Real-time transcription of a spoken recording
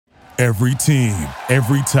Every team,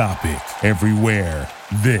 every topic, everywhere.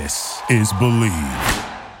 This is Believe.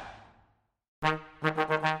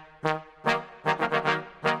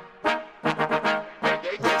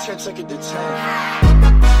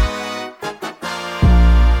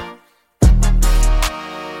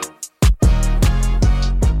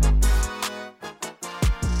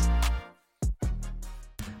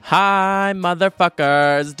 Hi,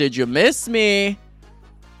 motherfuckers. Did you miss me?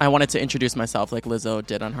 I wanted to introduce myself like Lizzo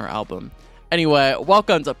did on her album. Anyway,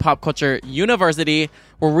 welcome to Pop Culture University,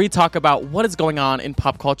 where we talk about what is going on in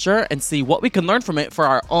pop culture and see what we can learn from it for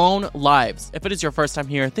our own lives. If it is your first time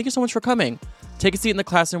here, thank you so much for coming. Take a seat in the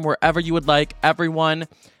classroom wherever you would like. Everyone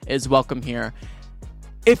is welcome here.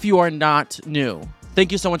 If you are not new,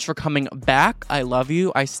 thank you so much for coming back. I love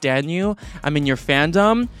you. I stan you. I'm in your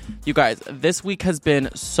fandom. You guys, this week has been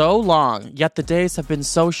so long, yet the days have been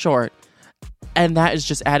so short. And that is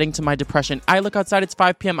just adding to my depression. I look outside, it's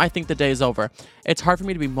 5 p.m. I think the day is over. It's hard for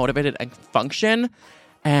me to be motivated and function.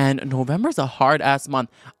 And November's a hard-ass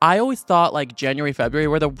month. I always thought like January, February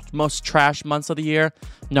were the most trash months of the year.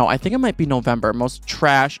 No, I think it might be November, most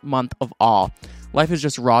trash month of all. Life is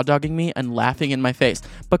just raw-dogging me and laughing in my face.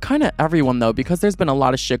 But kind of everyone, though, because there's been a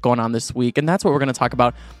lot of shit going on this week. And that's what we're going to talk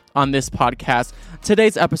about on this podcast.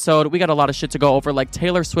 Today's episode, we got a lot of shit to go over, like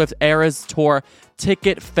Taylor Swift Eras Tour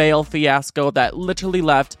ticket fail fiasco that literally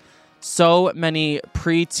left so many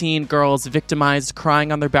preteen girls victimized,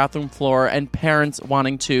 crying on their bathroom floor, and parents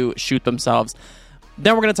wanting to shoot themselves.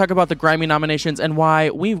 Then we're going to talk about the Grammy nominations and why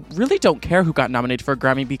we really don't care who got nominated for a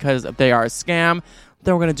Grammy because they are a scam.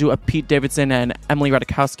 Then we're going to do a Pete Davidson and Emily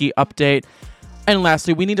Ratajkowski update. And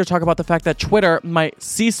lastly, we need to talk about the fact that Twitter might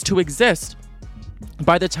cease to exist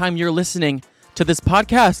by the time you're listening to this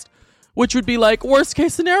podcast, which would be like worst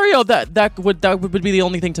case scenario. That would be the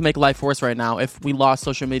only thing to make life worse right now. If we lost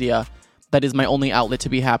social media, that is my only outlet to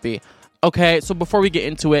be happy. Okay, so before we get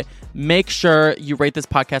into it, make sure you rate this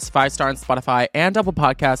podcast 5-star on Spotify and Apple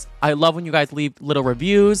Podcasts. I love when you guys leave little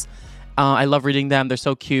reviews. I love reading them. They're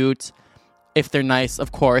so cute. If they're nice,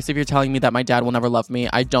 of course. If you're telling me that my dad will never love me,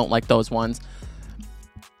 I don't like those ones.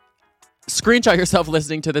 Screenshot yourself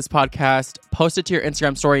listening to this podcast, post it to your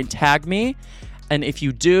Instagram story, and tag me. And if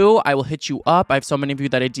you do, I will hit you up. I have so many of you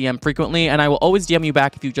that I DM frequently, and I will always DM you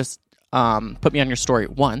back if you just put me on your story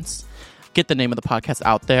once. Get the name of the podcast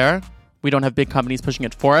out there. We don't have big companies pushing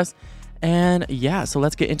it for us. And yeah, so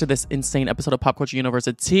let's get into this insane episode of Pop Culture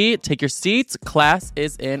University. Take your seats. Class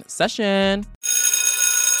is in session.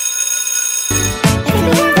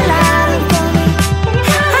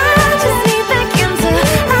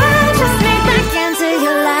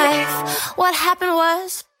 What happened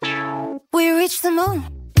was we reached the moon,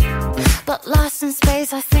 but lost in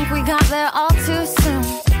space. I think we got there all too soon.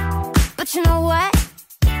 But you know what?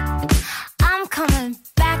 I'm coming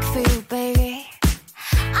back for you, baby.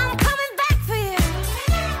 I'm coming back for you.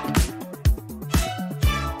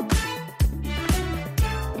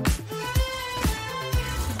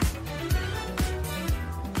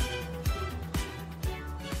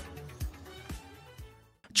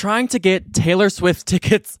 Trying to get Taylor Swift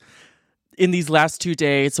tickets in these last 2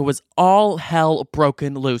 days was all hell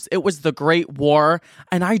broken loose. It was the Great War,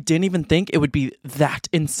 and I didn't even think it would be that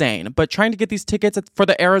insane. But trying to get these tickets for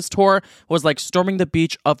the Eras Tour was like storming the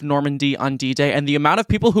beach of Normandy on D-Day, and the amount of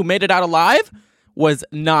people who made it out alive was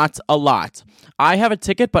not a lot. I have a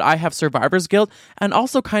ticket, but I have survivor's guilt and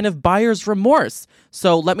also kind of buyer's remorse.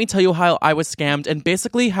 So let me tell you how I was scammed and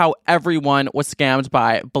basically how everyone was scammed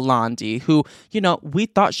by Blondie, who, we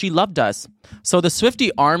thought she loved us. So the Swiftie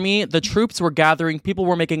army, the troops were gathering, people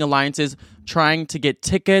were making alliances, trying to get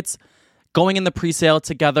tickets, going in the pre-sale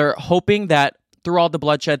together, hoping that through all the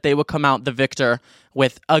bloodshed, they would come out the victor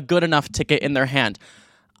with a good enough ticket in their hand.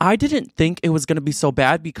 I didn't think it was going to be so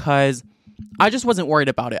bad because I just wasn't worried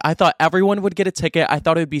about it. I thought everyone would get a ticket. I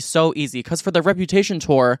thought it would be so easy because for the Reputation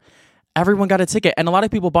tour, everyone got a ticket. And a lot of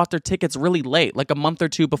people bought their tickets really late, like a month or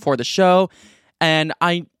two before the show. And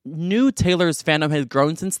I knew Taylor's fandom had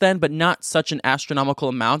grown since then, but not such an astronomical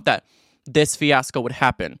amount that this fiasco would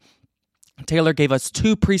happen. Taylor gave us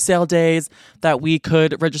 2 pre-sale days that we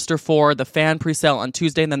could register for, the fan pre-sale on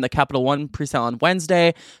Tuesday and then the Capital One pre-sale on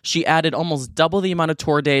Wednesday. She added almost double the amount of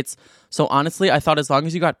tour dates. So honestly, I thought as long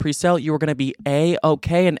as you got pre-sale, you were going to be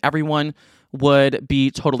A-okay and everyone would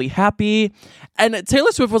be totally happy. And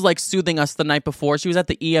Taylor Swift was like soothing us the night before. She was at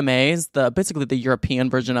the EMAs, basically the European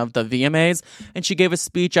version of the VMAs, and she gave a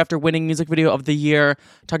speech after winning Music Video of the Year,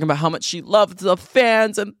 talking about how much she loved the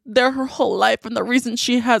fans and they're her whole life and the reason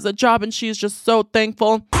she has a job, and she's just so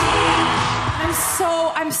thankful.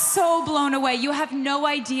 I'm so blown away. You have no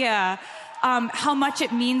idea how much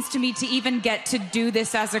it means to me to even get to do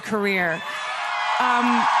this as a career.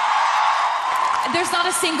 There's not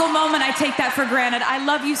a single moment I take that for granted. I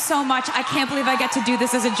love you so much. I can't believe I get to do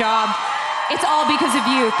this as a job. It's all because of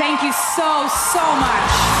you. Thank you so, so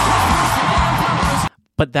much.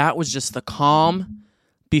 But that was just the calm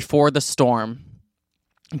before the storm.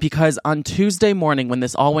 Because on Tuesday morning when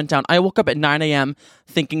this all went down, I woke up at 9 a.m.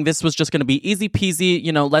 thinking this was just going to be easy peasy.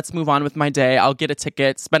 You know, let's move on with my day. I'll get a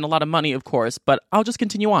ticket, spend a lot of money, of course, but I'll just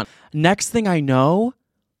continue on. Next thing I know,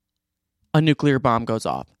 a nuclear bomb goes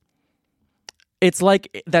off. It's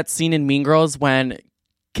like that scene in Mean Girls when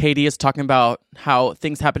Katie is talking about how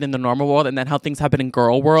things happen in the normal world and then how things happen in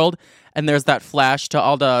girl world. And there's that flash to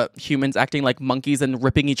all the humans acting like monkeys and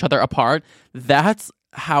ripping each other apart. That's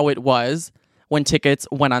how it was when tickets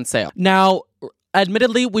went on sale. Now,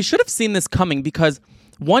 admittedly, we should have seen this coming because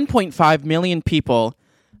 1.5 million people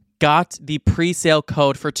got the pre-sale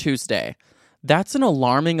code for Tuesday. That's an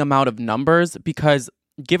alarming amount of numbers because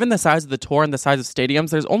given the size of the tour and the size of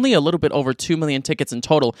stadiums, there's only a little bit over 2 million tickets in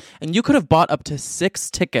total. And you could have bought up to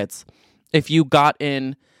 6 tickets if you got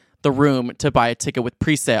in the room to buy a ticket with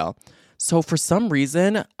pre-sale. So for some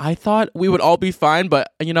reason, I thought we would all be fine,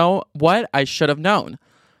 but you know what? I should have known.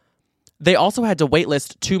 They also had to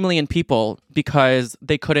waitlist 2 million people because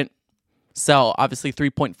they couldn't sell, obviously,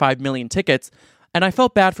 3.5 million tickets. And I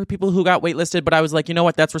felt bad for people who got waitlisted, but I was like, you know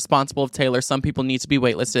what? That's responsible of Taylor. Some people need to be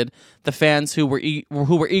waitlisted. The fans who were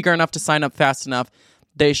eager enough to sign up fast enough,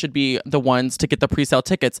 they should be the ones to get the pre-sale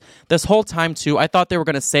tickets. This whole time, too, I thought they were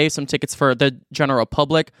going to save some tickets for the general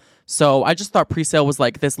public. So I just thought pre-sale was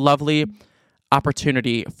like this lovely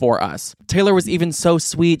opportunity for us. Taylor was even so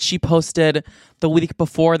sweet. She posted the week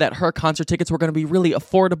before that her concert tickets were going to be really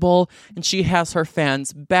affordable, and she has her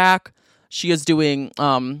fans back. She is doing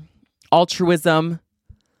altruism.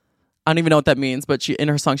 I don't even know what that means, but in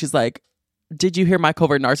her song, she's like, did you hear my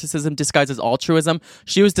covert narcissism disguised as altruism?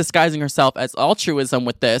 She was disguising herself as altruism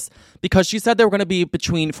with this because she said they were going to be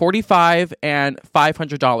between $45 and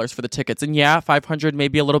 $500 for the tickets. And yeah, $500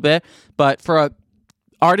 maybe a little bit, but for a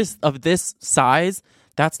artist of this size,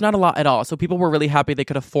 that's not a lot at all. So people were really happy they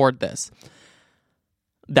could afford this.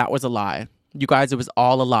 That was a lie. You guys, it was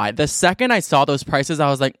all a lie. The second I saw those prices, I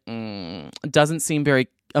was like, it doesn't seem very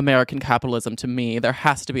American capitalism to me. There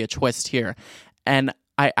has to be a twist here. And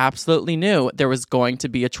I absolutely knew there was going to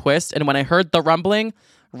be a twist. And when I heard the rumbling,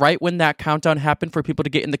 right when that countdown happened for people to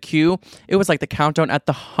get in the queue, it was like the countdown at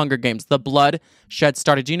the Hunger Games. The bloodshed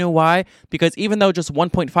started. Do you know why? Because even though just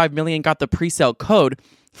 1.5 million got the pre-sale code,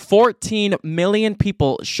 14 million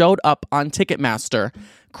people showed up on Ticketmaster,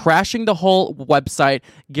 crashing the whole website,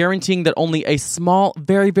 guaranteeing that only a small,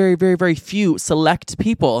 very, very, very, very few select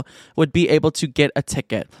people would be able to get a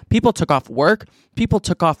ticket. People took off work. People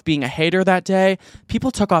took off being a hater that day.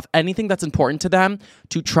 People took off anything that's important to them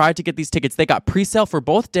to try to get these tickets. They got pre-sale for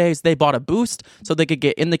both days. They bought a boost so they could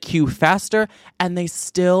get in the queue faster, and they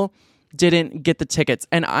still didn't get the tickets.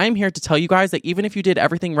 And I'm here to tell you guys that even if you did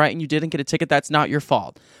everything right and you didn't get a ticket, that's not your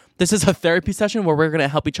fault. This is a therapy session where we're going to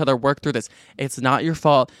help each other work through this. It's not your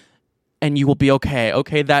fault, and you will be okay.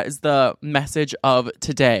 Okay, that is the message of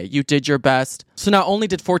today. You did your best. So not only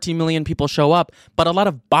did 14 million people show up, but a lot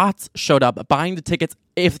of bots showed up buying the tickets.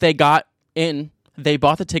 If they got in, they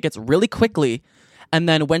bought the tickets really quickly and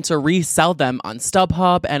then went to resell them on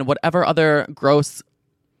StubHub and whatever other gross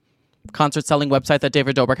concert selling website that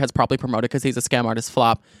David Dobrik has probably promoted because he's a scam artist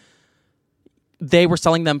flop. They were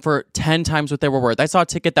selling them for 10 times what they were worth. I saw a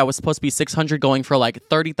ticket that was supposed to be $600 going for like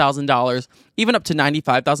 $30,000, even up to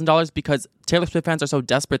 $95,000 because Taylor Swift fans are so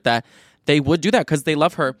desperate that they would do that because they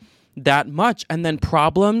love her that much. And then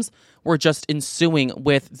problems were just ensuing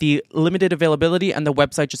with the limited availability and the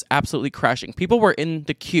website just absolutely crashing. People were in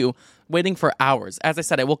the queue waiting for hours. As I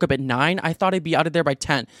said, I woke up at 9. I thought I'd be out of there by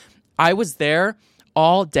 10. I was there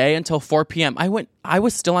all day until 4 p.m. I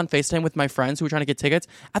was still on FaceTime with my friends who were trying to get tickets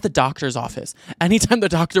at the doctor's office. Anytime the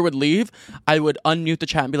doctor would leave, I would unmute the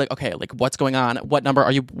chat and be like, okay, like what's going on? What number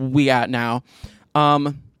are we at now?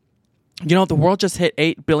 You know, the world just hit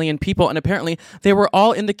 8 billion people, and apparently they were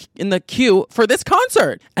all in the queue for this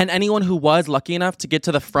concert. And anyone who was lucky enough to get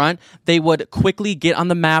to the front, they would quickly get on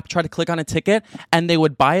the map, try to click on a ticket, and they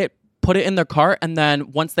would buy it, put it in their cart, and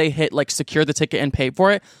then once they hit like secure the ticket and pay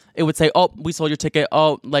for it, it would say, oh, we sold your ticket.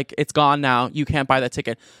 Oh, like it's gone now. You can't buy that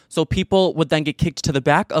ticket. So people would then get kicked to the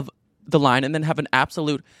back of the line and then have an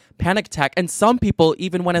absolute panic attack. And some people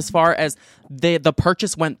even went as far as the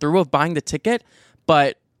purchase went through of buying the ticket,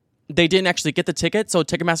 but they didn't actually get the ticket. So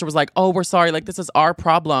Ticketmaster was like, oh, we're sorry. Like this is our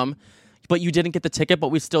problem, but you didn't get the ticket, but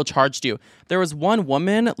we still charged you. There was one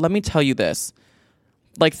woman, let me tell you this.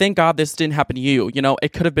 Like, thank God this didn't happen to you. You know,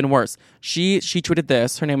 it could have been worse. She tweeted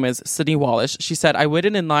this. Her name is Sydney Wallace. She said, I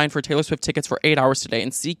waited in line for Taylor Swift tickets for 8 hours today,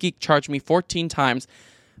 and SeatGeek charged me 14 times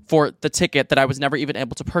for the ticket that I was never even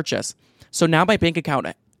able to purchase. So now my bank account,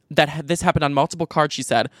 this happened on multiple cards, she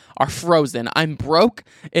said, are frozen. I'm broke.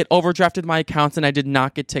 It overdrafted my accounts, and I did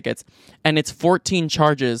not get tickets. And it's 14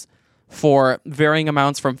 charges for varying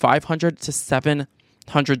amounts from $500 to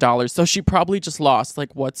 $700. So she probably just lost.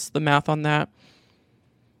 Like, what's the math on that?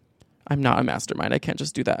 I'm not a mastermind. I can't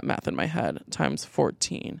just do that math in my head. Times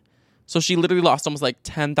 14. So she literally lost almost like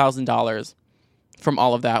 $10,000 from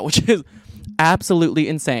all of that, which is absolutely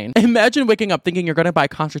insane. Imagine waking up thinking you're going to buy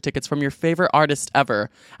concert tickets from your favorite artist ever,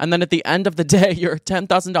 and then at the end of the day, you're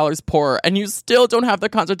 $10,000 poorer, and you still don't have the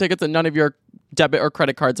concert tickets, and none of your debit or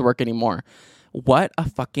credit cards work anymore. What a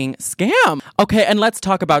fucking scam. Okay, and let's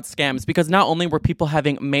talk about scams, because not only were people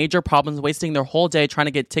having major problems wasting their whole day trying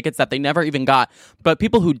to get tickets that they never even got, but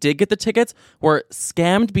people who did get the tickets were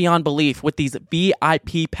scammed beyond belief with these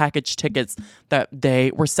VIP package tickets that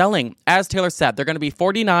they were selling. As Taylor said, they're going to be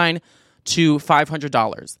 $49 to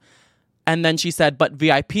 $500. And then she said, but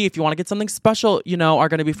VIP, if you want to get something special, you know, are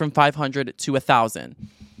going to be from $500 to $1,000.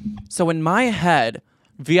 So in my head,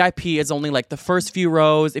 VIP is only like the first few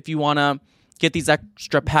rows. If you want to get these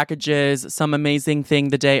extra packages, some amazing thing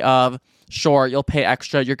the day of, sure, you'll pay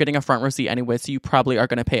extra. You're getting a front row seat anyway, so you probably are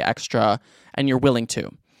going to pay extra, and you're willing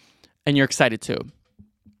to, and you're excited to.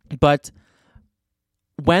 But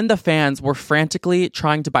when the fans were frantically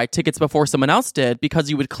trying to buy tickets before someone else did, because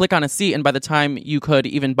you would click on a seat, and by the time you could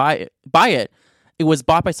even buy it, it was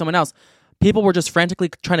bought by someone else. People were just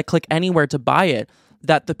frantically trying to click anywhere to buy it,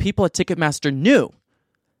 that the people at Ticketmaster knew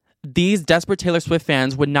these desperate Taylor Swift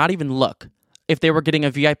fans would not even look if they were getting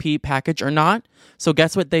a VIP package or not. So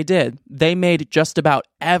guess what they did? They made just about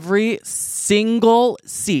every single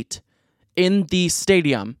seat in the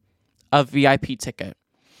stadium a VIP ticket.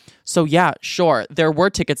 So yeah, sure, there were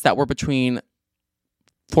tickets that were between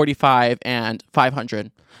 $45 and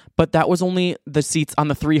 $500, but that was only the seats on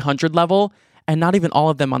the 300 level, and not even all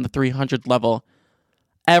of them on the 300 level.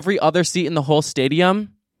 Every other seat in the whole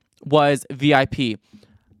stadium was VIP.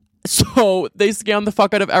 So they scammed the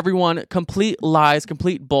fuck out of everyone. Complete lies,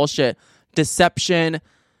 complete bullshit, deception.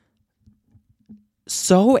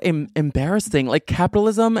 So embarrassing. Like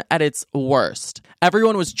capitalism at its worst.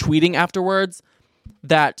 Everyone was tweeting afterwards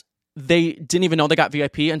that they didn't even know they got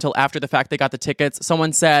VIP until after the fact they got the tickets.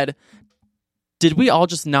 Someone said, did we all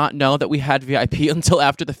just not know that we had VIP until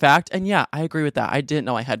after the fact? And yeah, I agree with that. I didn't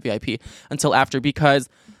know I had VIP until after, because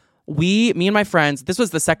me and my friends, this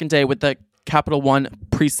was the second day with the Capital One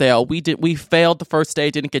pre-sale. We failed the first day,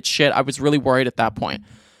 didn't get shit. I was really worried at that point.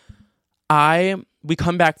 We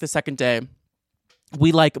come back the second day.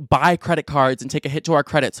 We like buy credit cards and take a hit to our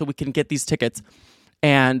credit so we can get these tickets.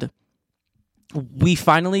 And we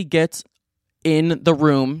finally get in the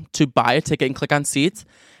room to buy a ticket and click on seats.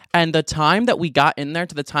 And the time that we got in there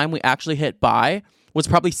to the time we actually hit buy was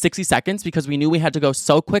probably 60 seconds, because we knew we had to go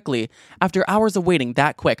so quickly after hours of waiting,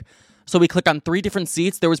 that quick. So we click on 3 different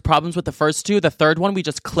seats. There was problems with the first 2. The third one, we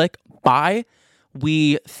just click buy.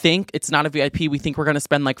 We think it's not a VIP. We think we're going to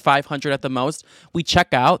spend like $500 at the most. We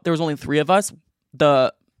check out. There was only 3 of us.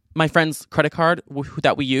 My friend's credit card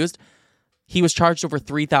that we used, he was charged over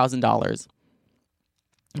 $3,000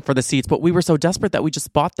 for the seats. But we were so desperate that we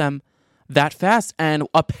just bought them that fast. And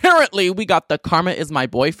apparently we got the Karma Is My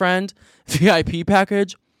Boyfriend VIP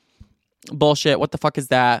package. Bullshit. What the fuck is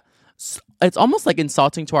that? It's almost like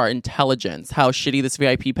insulting to our intelligence how shitty this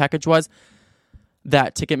VIP package was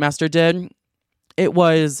that Ticketmaster did.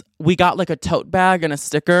 We got like a tote bag and a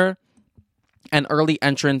sticker and early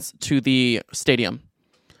entrance to the stadium.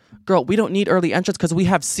 Girl, we don't need early entrance because we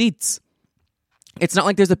have seats. It's not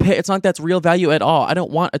like there's a pit. It's not like that's real value at all. I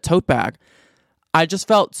don't want a tote bag. I just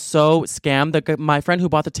felt so scammed. My friend who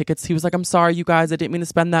bought the tickets, he was like, I'm sorry, you guys. I didn't mean to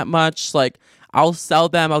spend that much. Like, I'll sell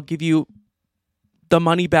them. I'll give you the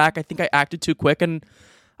money back. I think I acted too quick. And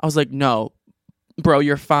I was like, no, bro,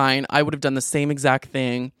 you're fine. I would have done the same exact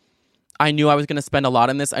thing. I knew I was going to spend a lot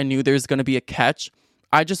on this. I knew there's going to be a catch.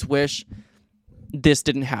 I just wish this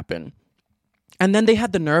didn't happen. And then they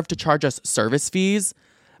had the nerve to charge us service fees,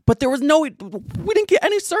 but we didn't get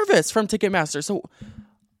any service from Ticketmaster. So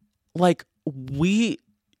like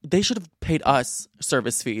they should have paid us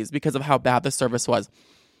service fees because of how bad the service was.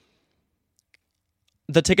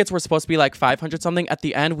 The tickets were supposed to be like 500 something. At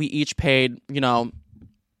the end, we each paid,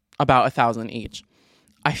 about 1,000 each.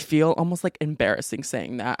 I feel almost like embarrassing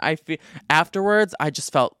saying that. Afterwards, I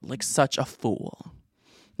just felt like such a fool.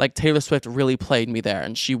 Like Taylor Swift really played me there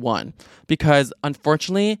and she won because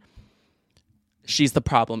unfortunately, she's the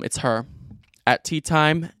problem. It's her. at tea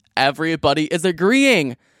time, everybody is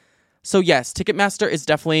agreeing. So yes, Ticketmaster is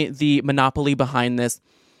definitely the monopoly behind this.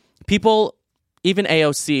 People, even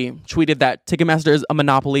AOC, tweeted that Ticketmaster is a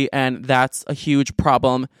monopoly, and that's a huge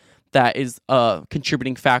problem that is a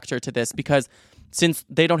contributing factor to this, because since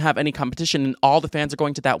they don't have any competition and all the fans are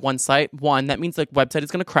going to that one site, one, that means the website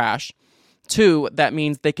is going to crash. Two, that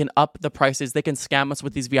means they can up the prices. They can scam us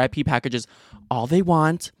with these VIP packages all they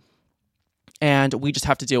want, and we just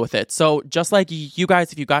have to deal with it. So just like you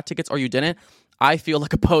guys, if you got tickets or you didn't, I feel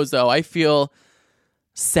like a bozo. I feel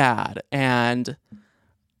sad and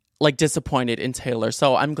like disappointed in Taylor.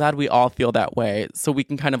 So I'm glad we all feel that way, so we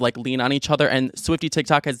can kind of like lean on each other. And Swiftie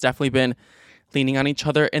TikTok has definitely been leaning on each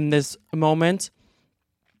other in this moment.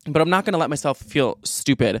 But I'm not going to let myself feel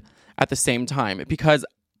stupid at the same time, because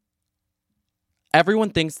everyone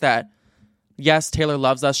thinks that, yes, Taylor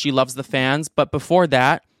loves us, she loves the fans, but before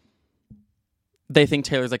that, they think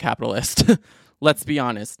Taylor's a capitalist. Let's be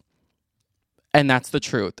honest. And that's the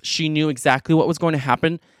truth. She knew exactly what was going to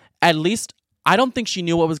happen. At least, I don't think she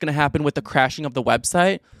knew what was going to happen with the crashing of the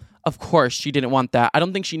website. Of course, she didn't want that. I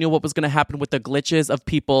don't think she knew what was going to happen with the glitches of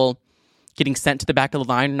people getting sent to the back of the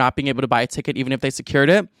line and not being able to buy a ticket even if they secured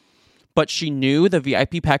it. But she knew the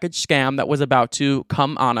VIP package scam that was about to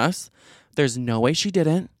come on us. There's no way she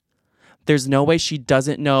didn't. There's no way she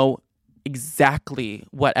doesn't know exactly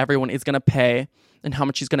what everyone is going to pay and how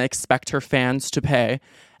much she's going to expect her fans to pay.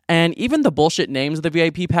 And even the bullshit names of the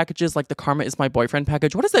VIP packages, like the Karma is My Boyfriend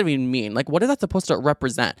package, what does that even mean? Like, what is that supposed to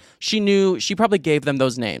represent? She knew, she probably gave them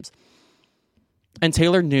those names. And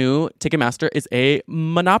Taylor knew Ticketmaster is a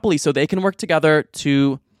monopoly, so they can work together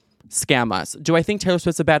to scam us. Do I think Taylor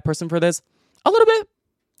Swift's a bad person for this? A little bit.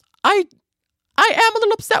 I am a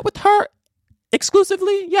little upset with her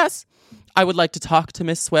exclusively, yes. I would like to talk to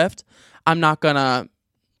Miss Swift. I'm not gonna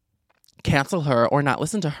cancel her or not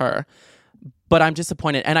listen to her, but I'm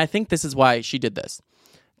disappointed. And I think this is why she did this.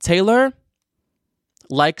 Taylor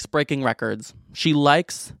likes breaking records. She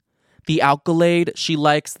likes the accolade. She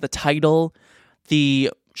likes the title. She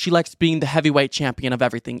likes being the heavyweight champion of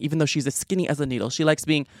everything, even though she's as skinny as a needle. She likes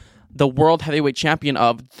being the world heavyweight champion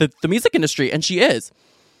of the music industry, and she is.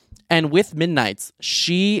 And with Midnights,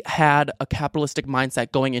 she had a capitalistic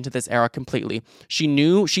mindset going into this era completely.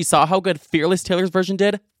 She saw how good Fearless Taylor's version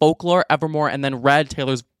did, Folklore, Evermore, and then Red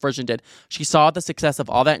Taylor's version did. She saw the success of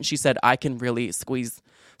all that, and she said, I can really squeeze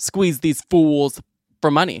these fools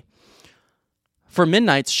for money. For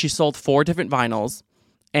Midnights, she sold 4 different vinyls,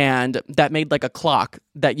 and that made like a clock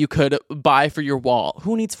that you could buy for your wall.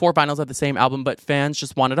 Who needs 4 vinyls of the same album? But fans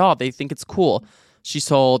just want it all. They think it's cool. She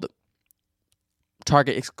sold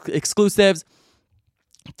Target exclusives,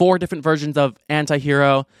 4 different versions of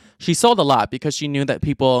Anti-Hero. She sold a lot because she knew that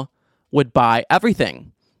people would buy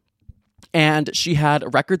everything. And she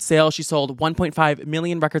had record sales. She sold 1.5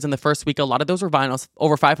 million records in the first week. A lot of those were vinyls.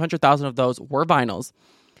 Over 500,000 of those were vinyls.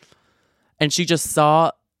 And she just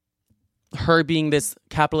saw her being this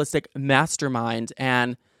capitalistic mastermind,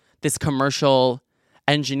 and this commercial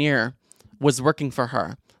engineer was working for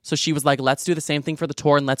her. So she was like, let's do the same thing for the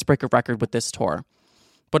tour, and let's break a record with this tour.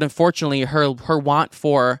 But unfortunately, her want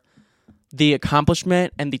for the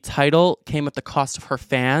accomplishment and the title came at the cost of her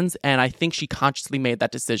fans, and I think she consciously made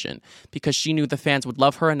that decision because she knew the fans would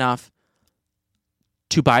love her enough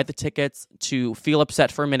to buy the tickets, to feel upset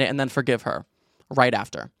for a minute, and then forgive her right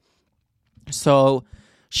after. So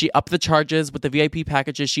she upped the charges with the VIP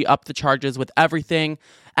packages. She upped the charges with everything.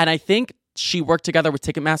 And I think she worked together with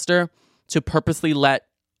Ticketmaster to purposely let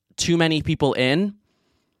too many people in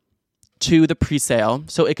to the pre-sale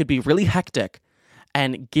so it could be really hectic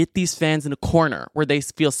and get these fans in a corner where they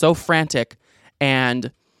feel so frantic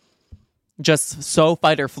and just so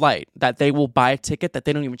fight or flight that they will buy a ticket that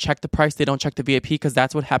they don't even check the price. They don't check the VIP, because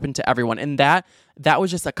that's what happened to everyone. And that was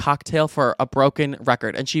just a cocktail for a broken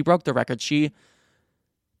record. And she broke the record. She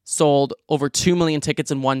sold over 2 million tickets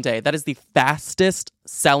in one day. That is the fastest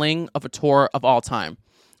selling of a tour of all time.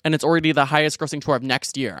 And it's already the highest grossing tour of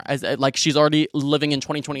next year. As like, she's already living in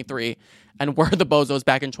 2023, and we're the bozos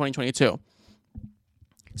back in 2022.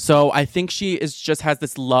 So I think she just has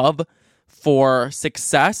this love for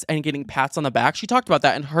success and getting pats on the back. She talked about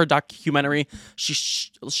that in her documentary.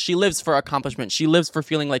 She lives for accomplishment. She lives for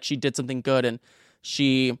feeling like she did something good and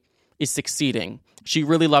she is succeeding. She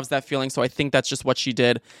really loves that feeling, so I think that's just what she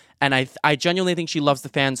did. And I genuinely think she loves the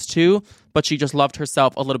fans too, but she just loved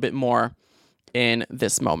herself a little bit more in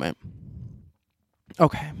this moment.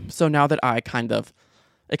 Okay, so now that I kind of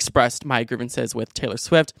expressed my grievances with Taylor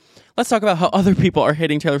Swift, let's talk about how other people are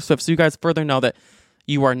hating Taylor Swift, so you guys further know that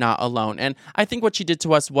you are not alone. And I think what she did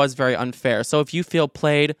to us was very unfair. So if you feel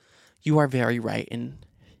played, you are very right in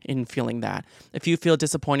in feeling that. If you feel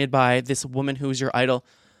disappointed by this woman who's your idol,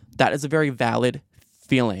 that is a very valid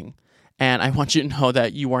feeling. And I want you to know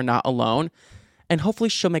that you are not alone. And hopefully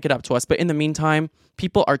she'll make it up to us. But in the meantime,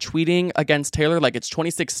 people are tweeting against Taylor like it's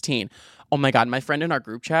 2016. Oh my God, my friend in our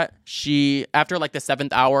group chat, she, after like the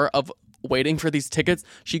 7th hour of waiting for these tickets,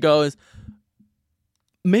 she goes,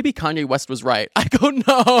 maybe Kanye West was right. I go,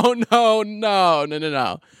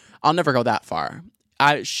 no. I'll never go that far.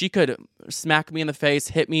 She could smack me in the face,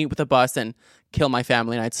 hit me with a bus, and kill my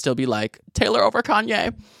family, and I'd still be like, Taylor over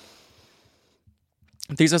Kanye.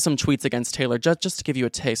 These are some tweets against Taylor, just to give you a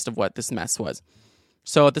taste of what this mess was.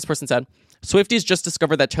 So this person said, Swifties just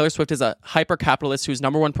discovered that Taylor Swift is a hyper-capitalist whose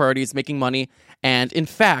number one priority is making money and, in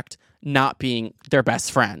fact, not being their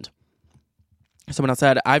best friend. Someone else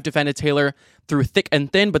said, I've defended Taylor through thick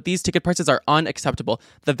and thin, but these ticket prices are unacceptable.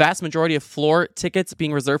 The vast majority of floor tickets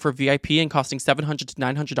being reserved for VIP and costing $700 to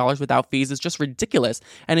 $900 without fees is just ridiculous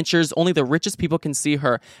and ensures only the richest people can see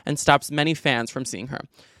her and stops many fans from seeing her.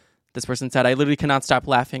 This person said, I literally cannot stop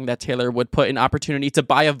laughing that Taylor would put an opportunity to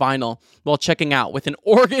buy a vinyl while checking out with an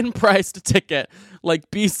organ-priced ticket. Like,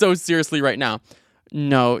 be so seriously right now.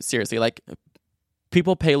 No, seriously. Like,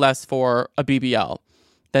 people pay less for a BBL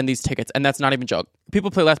than these tickets, and that's not even a joke. People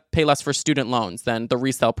pay less for student loans than the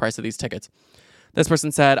resale price of these tickets. This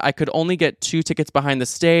person said, I could only get 2 tickets behind the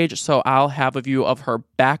stage, so I'll have a view of her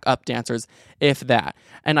backup dancers, if that.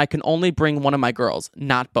 And I can only bring one of my girls,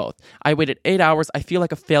 not both. I waited 8 hours. I feel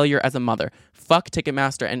like a failure as a mother. Fuck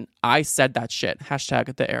Ticketmaster, and I said that shit. #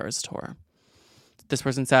 the Eras Tour. This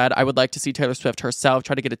person said, I would like to see Taylor Swift herself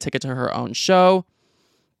try to get a ticket to her own show.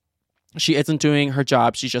 She isn't doing her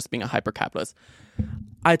job. She's just being a hyper-capitalist.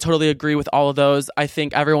 I totally agree with all of those. I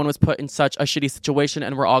think everyone was put in such a shitty situation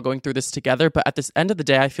and we're all going through this together. But at this end of the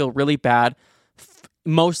day, I feel really bad,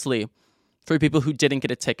 mostly for people who didn't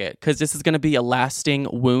get a ticket, because this is going to be a lasting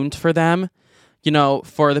wound for them. You know,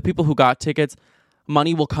 for the people who got tickets,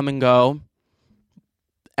 money will come and go.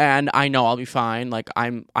 And I know I'll be fine. Like,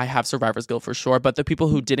 I have survivor's guilt for sure. But the people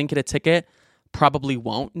who didn't get a ticket probably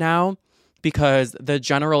won't now, because the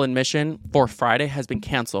general admission for Friday has been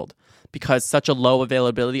canceled because such a low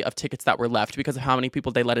availability of tickets that were left because of how many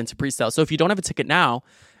people they let into pre-sale. So if you don't have a ticket now,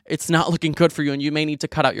 it's not looking good for you, and you may need to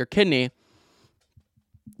cut out your kidney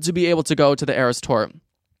to be able to go to the Eras Tour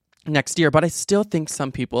next year. But I still think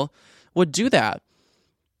some people would do that.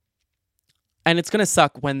 And it's going to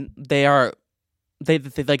suck when they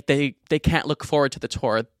can't look forward to the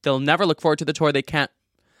tour. They'll never look forward to the tour. They can't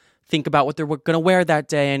think about what they're going to wear that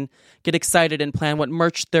day and get excited and plan what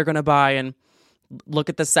merch they're going to buy and look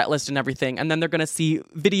at the set list and everything. And then they're going to see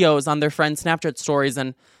videos on their friends' Snapchat stories,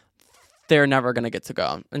 and they're never going to get to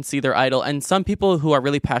go and see their idol. And some people who are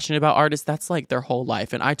really passionate about artists, that's like their whole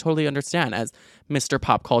life. And I totally understand as Mr.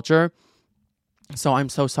 Pop Culture. So I'm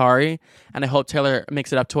so sorry. And I hope Taylor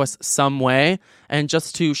makes it up to us some way. And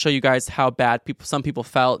just to show you guys how bad some people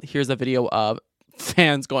felt, here's a video of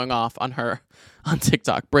fans going off on her on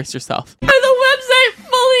TikTok. Brace yourself. The website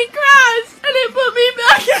fully crashed and it put me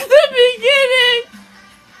back at the beginning.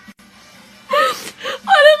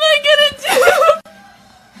 What am I gonna do?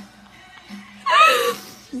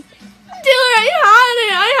 Taylor, I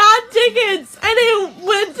had tickets and I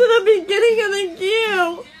went to the beginning of the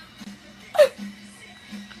queue.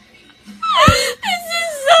 This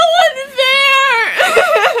is so unfair.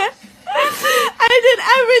 I did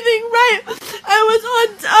everything right. I was on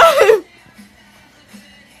time.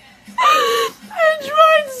 I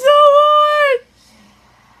tried so hard.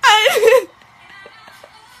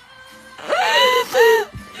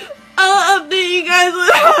 I'll update you guys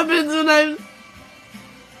what happens when I'm...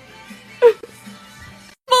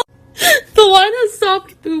 The line has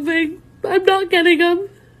stopped moving. I'm not getting them.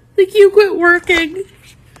 The queue quit working.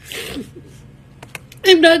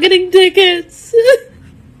 I'm not getting tickets.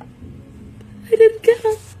 I didn't get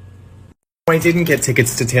them. I didn't get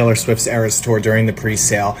tickets to Taylor Swift's Eras Tour during the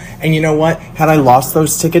pre-sale. And you know what? Had I lost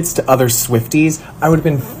those tickets to other Swifties, I would have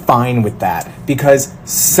been fine with that. Because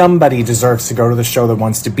somebody deserves to go to the show that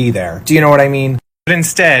wants to be there. Do you know what I mean? But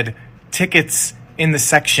instead, tickets in the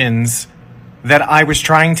sections that I was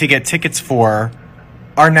trying to get tickets for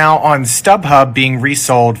are now on StubHub being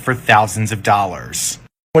resold for thousands of dollars.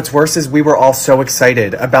 What's worse is we were all so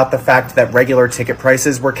excited about the fact that regular ticket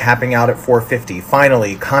prices were capping out at $450.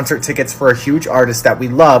 Finally, concert tickets for a huge artist that we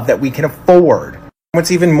love that we can afford. What's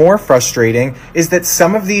even more frustrating is that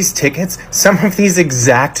some of these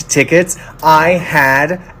exact tickets, I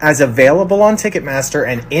had as available on Ticketmaster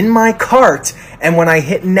and in my cart, and when I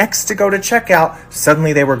hit next to go to checkout,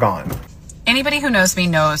 suddenly they were gone. Anybody who knows me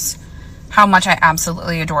knows how much I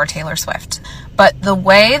absolutely adore Taylor Swift. But the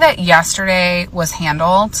way that yesterday was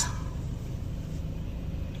handled,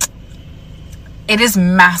 it is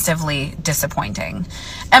massively disappointing.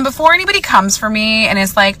 And before anybody comes for me and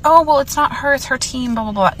is like, oh, well, it's not her, it's her team, blah,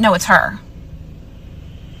 blah, blah. No, it's her.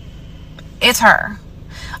 It's her.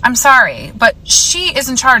 I'm sorry, but she is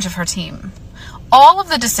in charge of her team. All of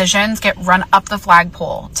the decisions get run up the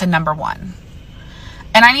flagpole to number one.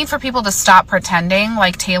 And I need for people to stop pretending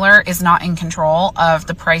like Taylor is not in control of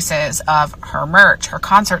the prices of her merch, her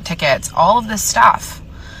concert tickets, all of this stuff.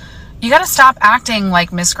 You got to stop acting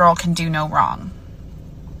like Miss Girl can do no wrong.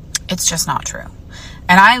 It's just not true.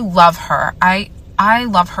 And I love her. I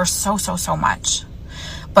love her so, so, so much.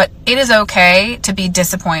 But it is okay to be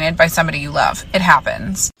disappointed by somebody you love. It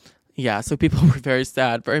happens. Yeah, so people were very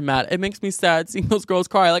sad, very mad. It makes me sad seeing those girls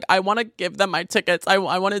cry. Like, I want to give them my tickets. I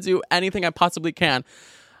want to do anything I possibly can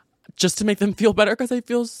just to make them feel better because I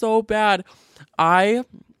feel so bad. I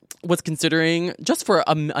was considering, just for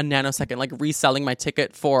a nanosecond, like reselling my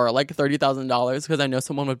ticket for like $30,000 because I know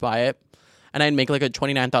someone would buy it and I'd make like a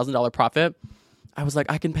 $29,000 profit. I was like,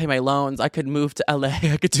 I can pay my loans. I could move to LA.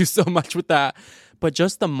 I could do so much with that. But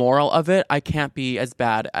just the moral of it, I can't be as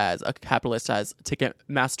bad as a capitalist as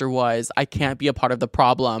Ticketmaster was. I can't be a part of the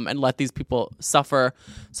problem and let these people suffer.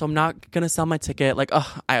 So I'm not going to sell my ticket. Like,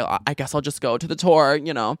 I guess I'll just go to the tour,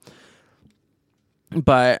 you know.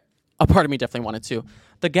 But a part of me definitely wanted to.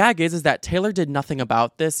 The gag is that Taylor did nothing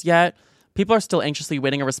about this yet. People are still anxiously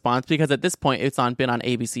waiting a response because at this point it's been on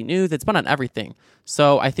ABC News. It's been on everything.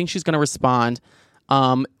 So I think she's going to respond.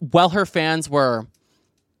 While her fans were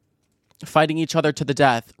fighting each other to the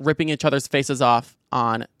death, ripping each other's faces off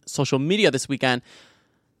on social media this week,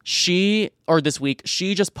 she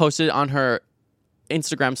just posted on her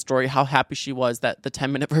Instagram story how happy she was that the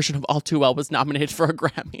 10-minute version of All Too Well was nominated for a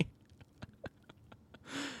Grammy.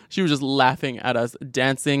 She was just laughing at us,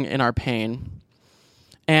 dancing in our pain.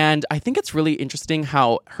 And I think it's really interesting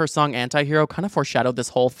how her song Anti-Hero kind of foreshadowed this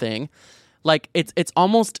whole thing. Like, it's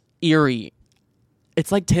almost eerie. It's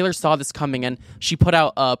like Taylor saw this coming and she put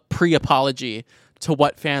out a pre-apology to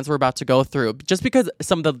what fans were about to go through. Just because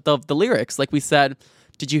some of the lyrics, like we said,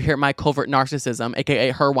 did you hear my covert narcissism,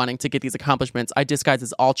 aka her wanting to get these accomplishments, I disguise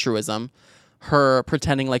as altruism, her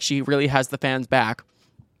pretending like she really has the fans back,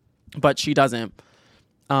 but she doesn't.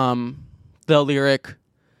 The lyric,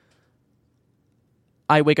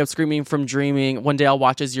 I wake up screaming from dreaming, one day I'll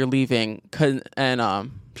watch as you're leaving,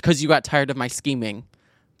 because you got tired of my scheming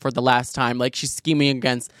for the last time. Like, she's scheming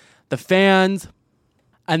against the fans.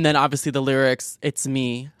 And then obviously the lyrics, it's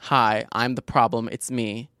me, hi, I'm the problem, it's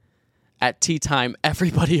me. At tea time,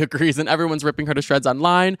 everybody agrees and everyone's ripping her to shreds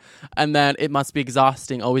online. And then it must be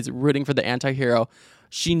exhausting, always rooting for the anti-hero.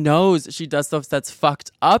 She knows she does stuff that's fucked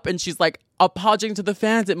up and she's like apologizing to the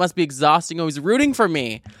fans. It must be exhausting, always rooting for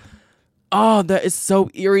me. Oh, that is so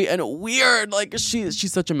eerie and weird. Like,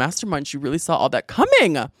 she's such a mastermind. She really saw all that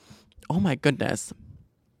coming. Oh my goodness.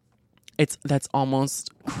 That's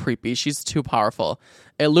almost creepy. She's too powerful.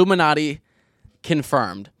 Illuminati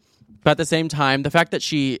confirmed. But at the same time, the fact that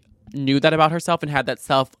she knew that about herself and had that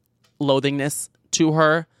self-loathingness to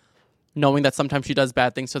her, knowing that sometimes she does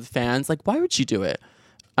bad things to the fans, like, why would she do it?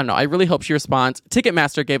 I don't know. I really hope she responds.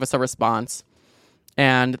 Ticketmaster gave us a response.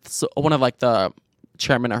 And so one of, like, the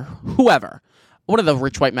chairman or whoever, one of the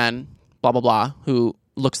rich white men, blah, blah, blah, who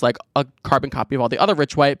looks like a carbon copy of all the other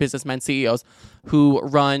rich white businessmen, CEOs who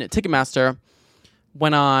run Ticketmaster,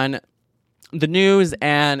 went on the news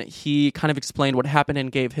and he kind of explained what happened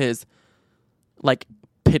and gave his, like,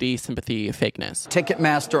 pity, sympathy, fakeness.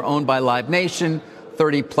 Ticketmaster owned by Live Nation,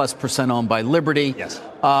 30+% owned by Liberty. Yes.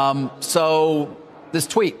 So this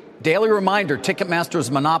tweet, daily reminder,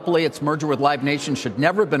 Ticketmaster's monopoly, its merger with Live Nation should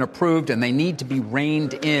never have been approved and they need to be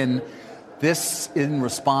reined in. This in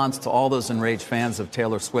response to all those enraged fans of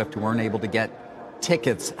Taylor Swift who weren't able to get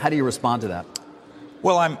tickets. How do you respond to that?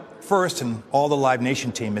 Well, I'm first, and all the Live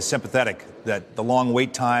Nation team is sympathetic that the long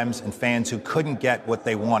wait times and fans who couldn't get what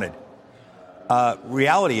they wanted.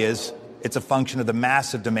 Reality is, it's a function of the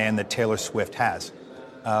massive demand that Taylor Swift has.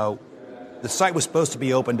 The site was supposed to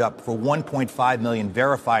be opened up for 1.5 million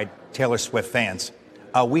verified Taylor Swift fans.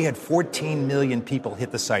 We had 14 million people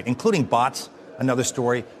hit the site, including bots, another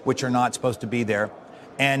story, which are not supposed to be there.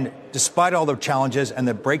 And despite all the challenges and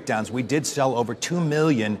the breakdowns, we did sell over 2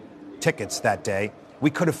 million tickets that day. We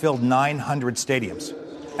could have filled 900 stadiums.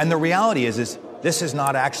 And the reality is this is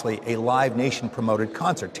not actually a Live Nation promoted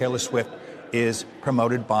concert. Taylor Swift is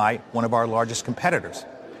promoted by one of our largest competitors.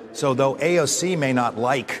 So though AOC may not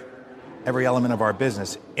like every element of our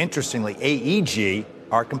business, interestingly, AEG,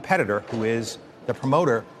 our competitor, who is the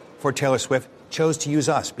promoter for Taylor Swift chose to use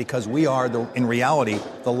us because we are, in reality,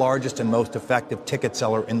 the largest and most effective ticket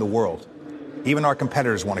seller in the world. Even our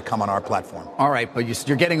competitors want to come on our platform. All right, but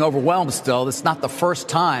you're getting overwhelmed still. This is not the first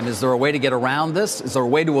time. Is there a way to get around this? Is there a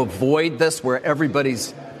way to avoid this where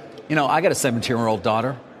everybody's, I got a 17-year-old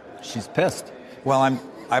daughter. She's pissed. Well,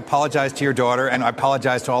 I apologize to your daughter, and I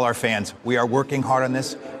apologize to all our fans. We are working hard on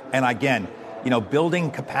this. And again,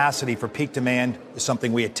 building capacity for peak demand is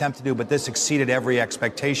something we attempt to do, but this exceeded every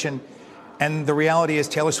expectation. And the reality is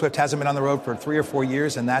Taylor Swift hasn't been on the road for 3 or 4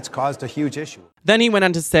 years, and that's caused a huge issue. Then he went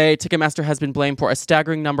on to say Ticketmaster has been blamed for a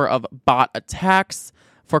staggering number of bot attacks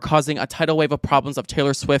for causing a tidal wave of problems of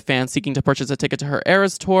Taylor Swift fans seeking to purchase a ticket to her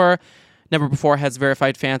Eras tour. Never before has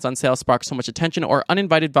verified fans on sale sparked so much attention or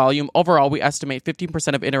uninvited volume. Overall, we estimate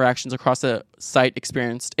 15% of interactions across the site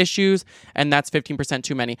experienced issues, and that's 15%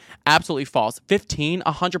 too many. Absolutely false.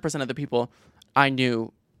 100% of the people I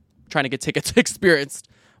knew trying to get tickets experienced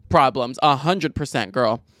problems. 100%,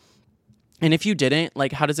 girl. And if you didn't,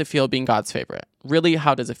 how does it feel being God's favorite? Really,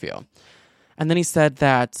 how does it feel? And then he said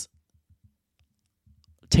that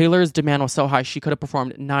Taylor's demand was so high she could have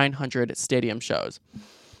performed 900 stadium shows.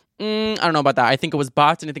 I don't know about that. I think it was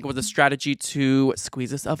bots, and I think it was a strategy to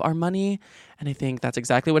squeeze us of our money. And I think that's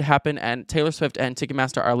exactly what happened. And Taylor Swift and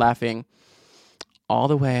Ticketmaster are laughing all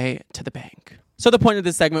the way to the bank. So the point of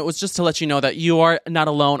this segment was just to let you know that you are not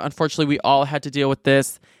alone. Unfortunately, we all had to deal with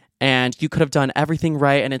this, and you could have done everything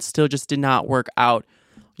right, and it still just did not work out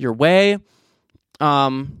your way.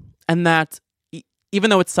 And that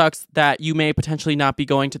even though it sucks that you may potentially not be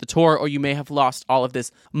going to the tour, or you may have lost all of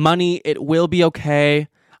this money, it will be okay.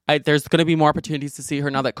 There's going to be more opportunities to see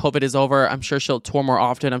her now that COVID is over. I'm sure she'll tour more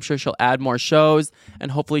often. I'm sure she'll add more shows,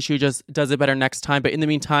 and hopefully she just does it better next time. But in the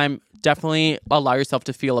meantime, definitely allow yourself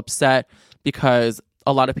to feel upset because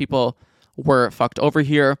a lot of people were fucked over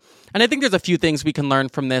here. And I think there's a few things we can learn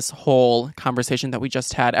from this whole conversation that we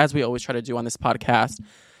just had, as we always try to do on this podcast.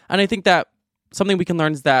 And I think that something we can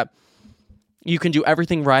learn is that you can do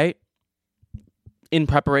everything right in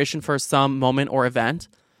preparation for some moment or event,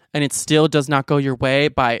 and it still does not go your way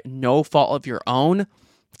by no fault of your own.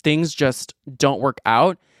 Things just don't work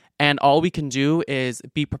out. And all we can do is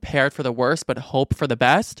be prepared for the worst, but hope for the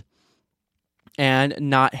best, and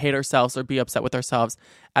not hate ourselves or be upset with ourselves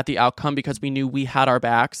at the outcome, because we knew we had our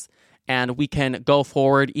backs, and we can go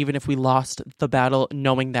forward even if we lost the battle,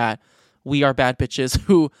 knowing that we are bad bitches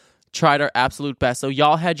who tried our absolute best. So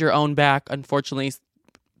y'all had your own back. Unfortunately,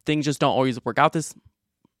 things just don't always work out this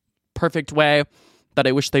perfect way that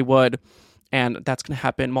I wish they would, and that's going to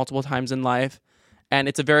happen multiple times in life. And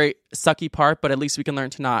it's a very sucky part, but at least we can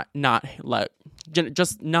learn to not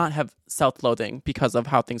have self-loathing because of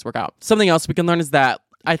how things work out. Something else we can learn is that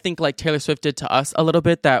I think, like Taylor Swift did to us a little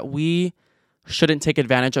bit, that we shouldn't take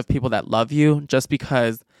advantage of people that love you just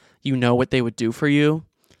because you know what they would do for you,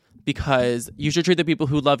 because you should treat the people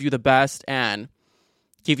who love you the best and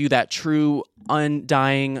give you that true,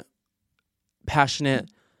 undying, passionate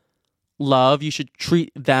love. You should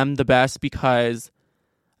treat them the best because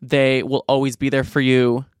they will always be there for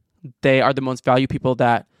you. They are the most valued people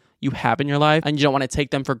that you have in your life, and you don't want to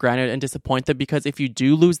take them for granted and disappoint them, because if you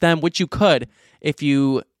do lose them, which you could if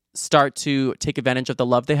you start to take advantage of the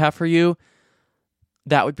love they have for you,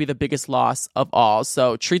 that would be the biggest loss of all.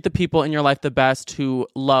 So treat the people in your life the best who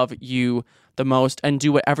love you the most, and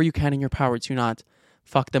do whatever you can in your power to not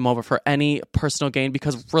fuck them over for any personal gain,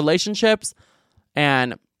 because relationships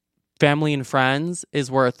and family and friends is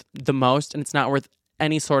worth the most, and it's not worth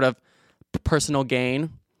any sort of personal gain.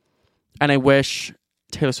 And I wish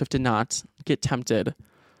Taylor Swift did not get tempted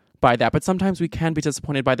by that. But sometimes we can be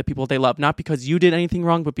disappointed by the people they love, not because you did anything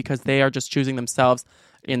wrong, but because they are just choosing themselves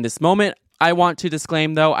in this moment. I want to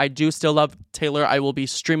disclaim, though, I do still love Taylor. I will be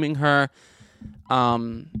streaming her,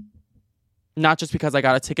 not just because I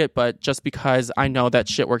got a ticket, but just because I know that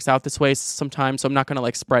shit works out this way sometimes. So I'm not going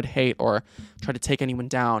to spread hate or try to take anyone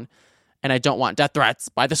down. And I don't want death threats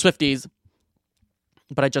by the Swifties.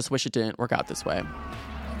 But I just wish it didn't work out this way.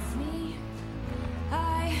 It's me.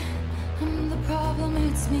 I am the problem.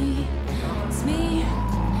 It's me. It's me.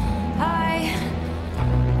 I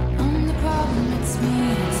am the problem. It's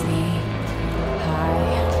me. It's me. Hi.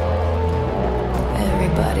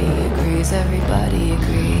 Everybody agrees. Everybody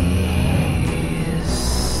agrees.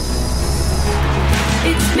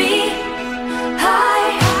 It's me.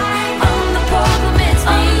 Hi. I'm the problem. It's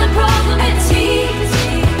me. I'm the problem. It's me.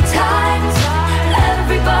 Time.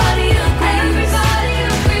 Everybody agrees.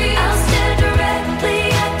 I'll stare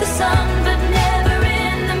directly at the sun, but never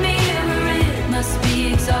in the mirror. It must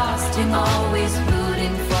be exhausting, always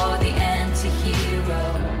rooting for the anti-hero.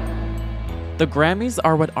 The Grammys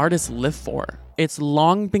are what artists live for. It's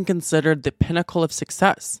long been considered the pinnacle of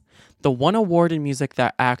success, the one award in music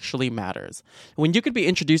that actually matters. When you could be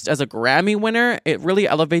introduced as a Grammy winner, it really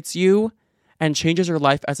elevates you and changes your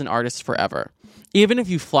life as an artist forever. Even if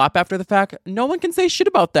you flop after the fact, no one can say shit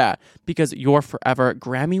about that because you're forever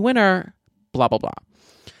Grammy winner, blah, blah, blah.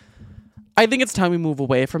 I think it's time we move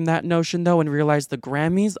away from that notion, though, and realize the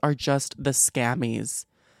Grammys are just the scammies.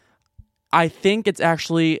 I think it's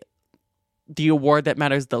actually the award that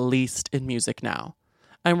matters the least in music now.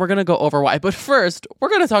 And we're going to go over why. But first, we're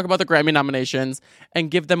going to talk about the Grammy nominations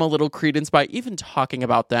and give them a little credence by even talking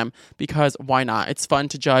about them, because why not? It's fun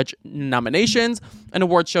to judge nominations, and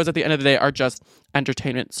award shows at the end of the day are just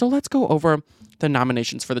entertainment. So let's go over the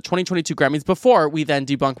nominations for the 2022 Grammys before we then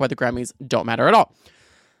debunk why the Grammys don't matter at all.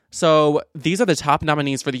 So these are the top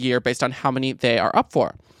nominees for the year based on how many they are up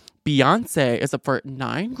for. Beyonce is up for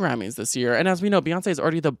 9 Grammys this year. And as we know, Beyonce is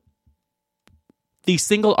already the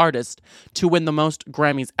single artist to win the most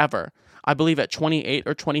Grammys ever. I believe at 28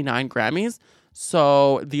 or 29 Grammys.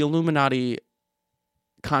 So the Illuminati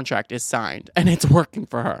contract is signed and it's working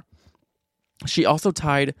for her. She also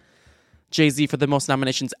tied Jay-Z for the most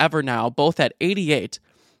nominations ever now, both at 88.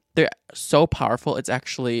 They're so powerful. It's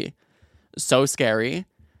actually so scary.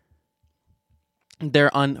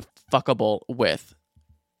 They're unfuckable with.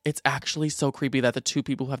 It's actually so creepy that the two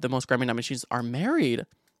people who have the most Grammy nominations are married.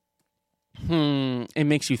 It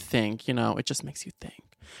makes you think, it just makes you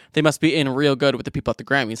think. They must be in real good with the people at the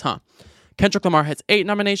Grammys, huh? Kendrick Lamar has 8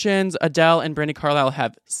 nominations. Adele and Brandi Carlile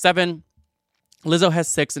have 7. Lizzo has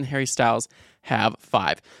 6 and Harry Styles have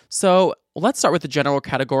 5. So let's start with the general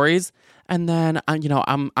categories. And then, I'm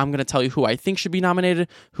going to tell you who I think should be nominated,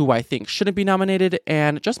 who I think shouldn't be nominated,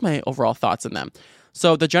 and just my overall thoughts on them.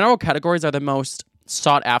 So the general categories are the most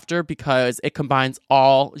sought after because it combines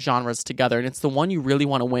all genres together, and it's the one you really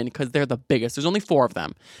want to win because they're the biggest. There's only 4 of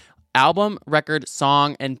them: album, record,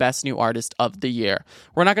 song, and best new artist of the year.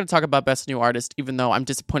 We're not going to talk about best new artist, even though I'm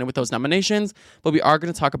disappointed with those nominations, but we are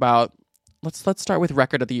going to talk about, let's start with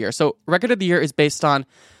record of the year. So record of the year is based on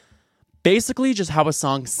basically just how a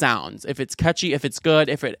song sounds. If it's catchy, if it's good,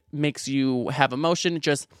 if it makes you have emotion,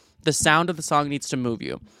 just the sound of the song needs to move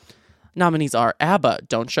you. Nominees are ABBA,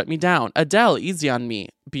 Don't Shut Me Down; Adele, Easy on Me;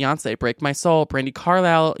 Beyonce, Break My Soul; Brandi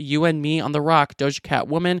Carlile, You and Me on the Rock; Doja Cat,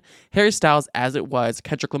 Woman; Harry Styles, As It Was;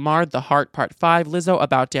 Kendrick Lamar, The Heart Part 5; Lizzo,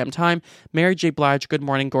 About Damn Time; Mary J. Blige, Good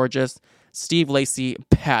Morning Gorgeous; Steve Lacy,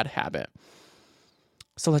 Bad Habit.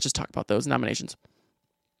 So let's just talk about those nominations.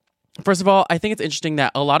 First of all, I think it's interesting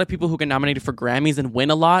that a lot of people who get nominated for Grammys and win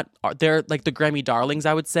a lot, they're like the Grammy darlings,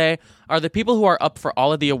 I would say, are the people who are up for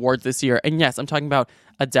all of the awards this year. And yes, I'm talking about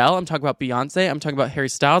Adele, I'm talking about Beyonce, I'm talking about Harry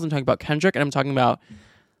Styles, I'm talking about Kendrick, and I'm talking about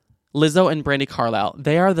Lizzo and Brandi Carlile.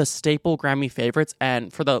 They are the staple Grammy favorites,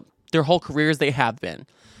 and for their whole careers, they have been.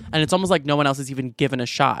 And it's almost like no one else is even given a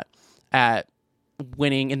shot at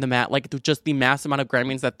winning in just the mass amount of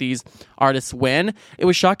Grammys that these artists win. It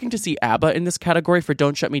was shocking to see ABBA in this category for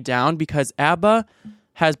Don't Shut Me Down, because ABBA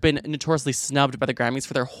has been notoriously snubbed by the Grammys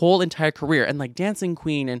for their whole entire career, and like Dancing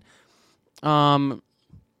Queen and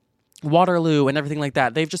Waterloo and everything like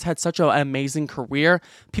that. They've just had such an amazing career.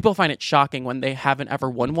 People find it shocking when they haven't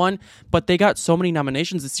ever won one, but they got so many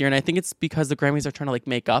nominations this year, and I think it's because the Grammys are trying to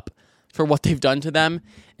make up for what they've done to them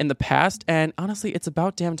in the past, and honestly, it's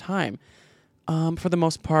about damn time. For the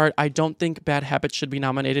most part, I don't think Bad Habits should be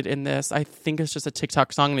nominated in this. I think it's just a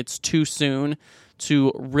TikTok song and it's too soon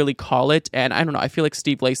to really call it. And I don't know, I feel like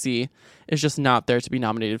Steve Lacy is just not there to be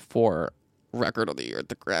nominated for Record of the Year at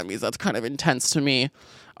the Grammys. That's kind of intense to me.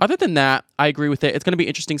 Other than that, I agree with it. It's going to be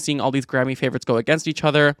interesting seeing all these Grammy favorites go against each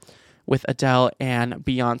other, with Adele and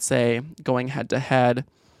Beyonce going head to head,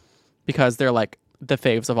 because they're like the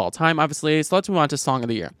faves of all time, obviously. So let's move on to Song of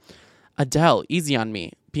the Year. Adele, Easy on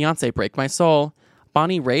Me; Beyonce, Break My Soul;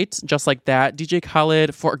 Bonnie Raitt, Just Like That; DJ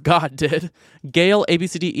Khaled, For God Did; Gayle,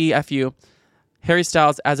 ABCDEFU; Harry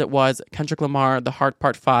Styles, As It Was; Kendrick Lamar, The Heart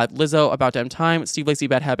Part 5; Lizzo, About Damn Time; Steve Lacy,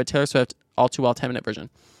 Bad Habit; Taylor Swift, All Too Well 10-minute version.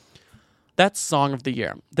 That's Song of the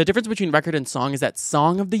Year. The difference between record and song is that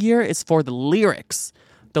Song of the Year is for the lyrics.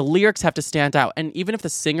 The lyrics have to stand out. And even if the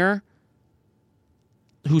singer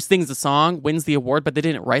who sings the song wins the award, but they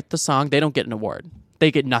didn't write the song, they don't get an award.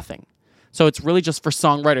 They get nothing. So it's really just for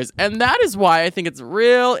songwriters. And that is why I think it's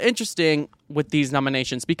real interesting with these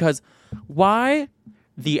nominations, because why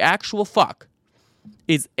the actual fuck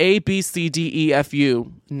is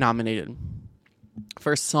ABCDEFU nominated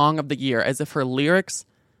for Song of the Year, as if her lyrics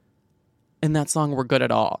in that song were good at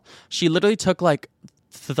all. She literally took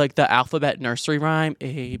the alphabet nursery rhyme,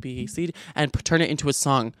 A, B, C, D, and turned it into a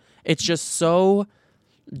song. It's just so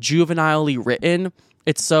juvenilely written.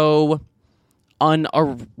 It's so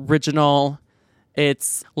unoriginal.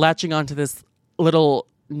 It's latching onto this little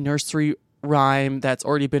nursery rhyme that's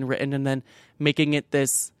already been written and then making it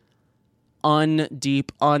this undeep,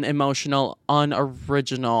 unemotional,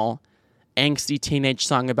 unoriginal, angsty teenage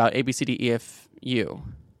song about ABCDEFU.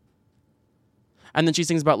 And then she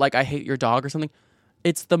sings about, like, I hate your dog or something.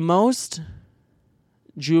 It's the most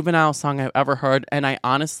juvenile song I've ever heard, and I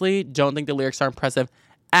honestly don't think the lyrics are impressive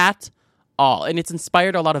at all. And it's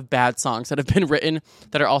inspired a lot of bad songs that have been written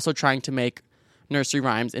that are also trying to make nursery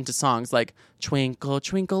rhymes into songs like Twinkle,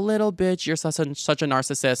 Twinkle, Little Bitch, You're such a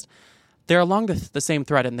narcissist. They're along the same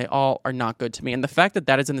thread, and they all are not good to me. And the fact that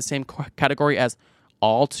that is in the same category as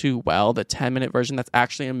All Too Well, the 10-minute version that's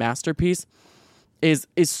actually a masterpiece, is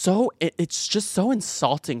so, it's just so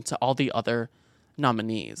insulting to all the other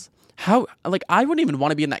nominees. How, like, I wouldn't even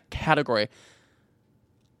want to be in that category.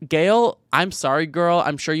 Gayle, I'm sorry, girl.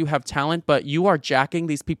 I'm sure you have talent, but you are jacking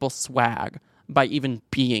these people's swag by even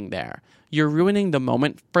being there. You're ruining the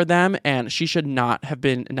moment for them, and she should not have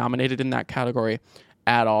been nominated in that category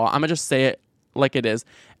at all. I'm going to just say it like it is.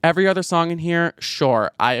 Every other song in here,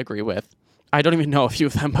 sure, I agree with. I don't even know a few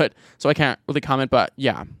of them, but so I can't really comment, but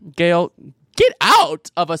yeah. Gayle, get out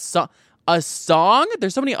of a song. There's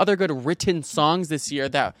so many other good written songs this year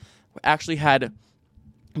that actually had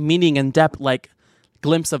meaning and depth, like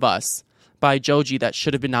Glimpse of Us by Joji, that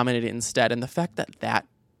should have been nominated instead. And the fact that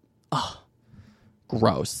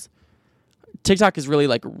gross. TikTok is really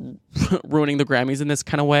like ruining the Grammys in this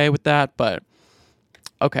kind of way with that, but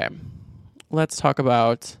okay. Let's talk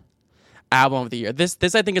about Album of the Year. This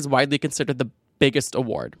I think is widely considered the biggest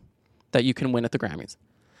award that you can win at the Grammys.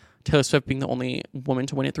 Taylor Swift being the only woman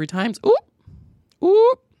to win it 3 times.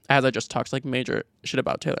 Ooh. As I just talked like major shit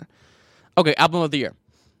about Taylor. Okay, Album of the Year.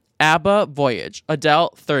 ABBA, Voyage.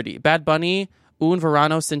 Adele, 30. Bad Bunny, Un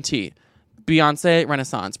Verano Sin Ti. Beyonce,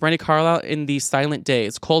 Renaissance. Brandy Carlisle, In These Silent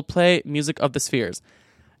Days. Coldplay, Music of the Spheres.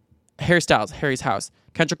 Harry Styles, Harry's House.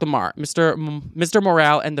 Kendrick Lamar, Mr.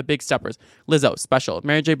 Morale and the Big Steppers. Lizzo, Special.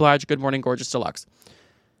 Mary J. Blige, Good Morning Gorgeous Deluxe.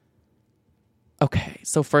 Okay,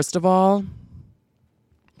 so first of all,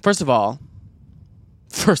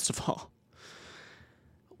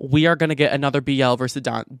 we are going to get another BL versus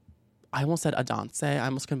I almost said Adonce. I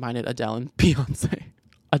almost combined it, Adele and Beyonce.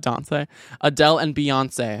 Adele and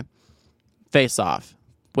Beyonce face off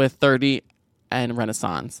with 30 and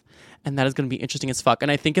Renaissance. And that is going to be interesting as fuck.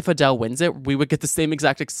 And I think if Adele wins it, we would get the same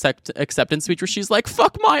exact acceptance speech where she's like,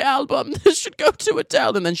 fuck my album. This should go to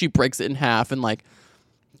Adele. And then she breaks it in half and like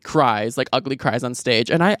cries, like ugly cries on stage.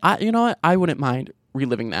 And I you know what? I wouldn't mind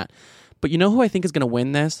reliving that. But you know who I think is going to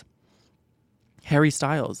win this? Harry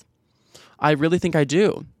Styles. I really think I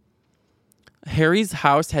do. Harry's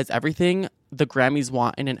House has everything the Grammys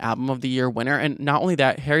want in an Album of the Year winner. And not only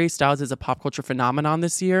that, Harry Styles is a pop culture phenomenon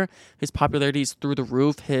this year. His popularity is through the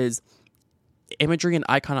roof. His imagery and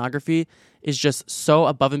iconography is just so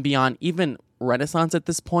above and beyond even Renaissance at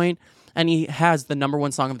this point. And he has the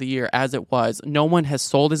 #1 song of the year as it was. No one has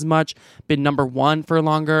sold as much, been #1 for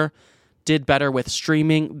longer, did better with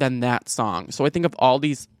streaming than that song. So I think of all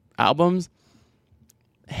these albums,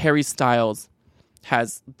 Harry Styles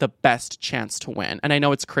has the best chance to win. And I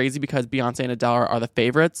know it's crazy because Beyonce and Adele are the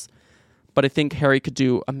favorites, but I think Harry could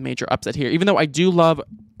do a major upset here. Even though I do love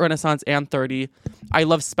Renaissance and 30, I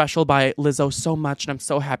love Special by Lizzo so much, and I'm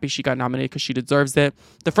so happy she got nominated because she deserves it.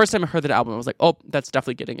 The first time I heard that album, I was like, oh, that's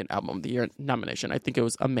definitely getting an Album of the Year nomination. I think it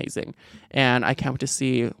was amazing. And I can't wait to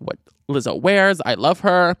see what Lizzo wears. I love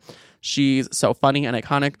her. She's so funny and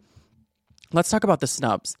iconic. Let's talk about the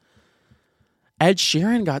snubs. Ed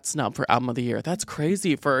Sheeran got snubbed for Album of the Year. That's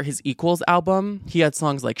crazy. For his Equals album, he had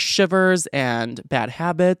songs like Shivers and Bad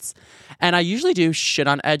Habits. And I usually do shit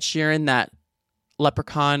on Ed Sheeran, that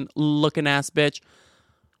leprechaun looking ass bitch.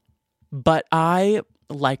 But I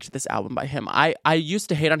liked this album by him. I used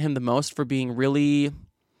to hate on him the most for being really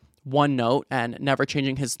one note and never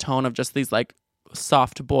changing his tone of just these like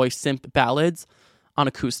soft boy simp ballads on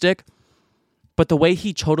acoustic. But the way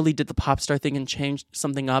he totally did the pop star thing and changed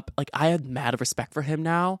something up, like, I have mad respect for him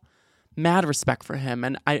now. Mad respect for him.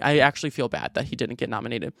 And I actually feel bad that he didn't get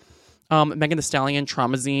nominated. Megan Thee Stallion,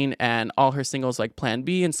 Traumazine, and all her singles like Plan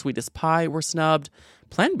B and Sweetest Pie were snubbed.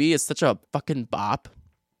 Plan B is such a fucking bop.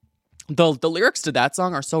 The lyrics to that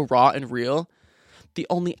song are so raw and real. The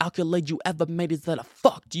only accolade you ever made is that I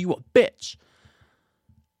fucked you, a bitch.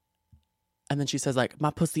 And then she says, like, my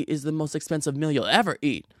pussy is the most expensive meal you'll ever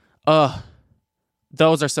eat.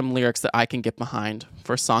 Those are some lyrics that I can get behind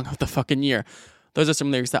for Song of the fucking Year. Those are some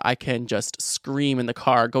lyrics that I can just scream in the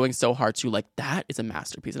car going so hard to, like, that is a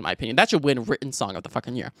masterpiece in my opinion. That should win Written Song of the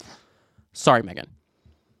fucking Year. Sorry, Megan.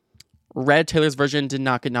 Red, Taylor's version, did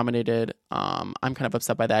not get nominated. I'm kind of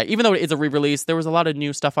upset by that. Even though it is a re-release, there was a lot of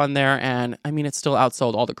new stuff on there, and I mean, it still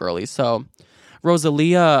outsold all the girlies. So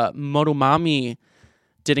Rosalia, Motomami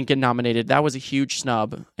didn't get nominated. That was a huge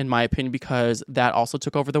snub, in my opinion, because that also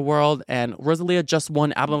took over the world, and Rosalia just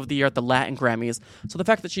won Album of the Year at the Latin Grammys. So the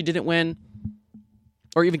fact that she didn't win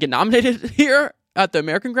or even get nominated here at the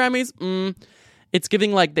American Grammys, it's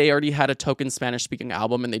giving like they already had a token Spanish-speaking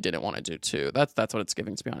album and they didn't want to do too. That's what it's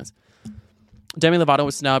giving, to be honest. Demi Lovato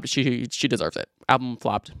was snubbed. She deserves it. Album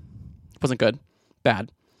flopped. Wasn't good.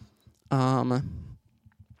 Bad. Who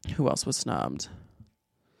else was snubbed?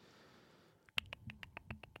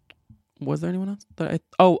 Was there anyone else?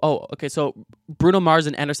 Okay. So Bruno Mars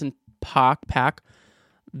and Anderson .Paak,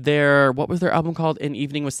 what was their album called? In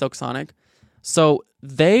Evening with Silk Sonic. So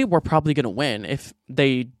they were probably going to win if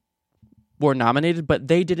they were nominated, but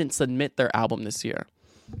they didn't submit their album this year.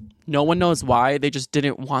 No one knows why. They just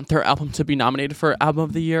didn't want their album to be nominated for Album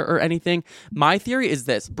of the Year or anything. My theory is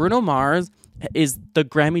this. Bruno Mars is the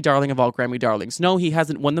Grammy darling of all Grammy darlings. No, he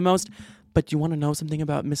hasn't won the most, but you want to know something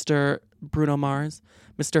about Mr. Bruno Mars?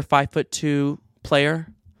 Mr. 5'2" player?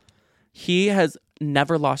 He has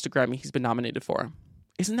never lost a Grammy he's been nominated for.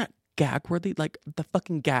 Isn't that gag-worthy? Like, the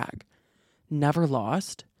fucking gag. Never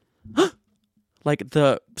lost? Like,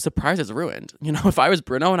 the surprise is ruined. You know, if I was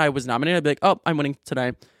Bruno and I was nominated, I'd be like, oh, I'm winning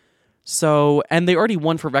tonight. So, and they already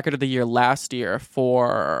won for Record of the Year last year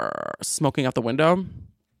for Smoking Out the Window,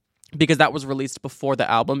 because that was released before the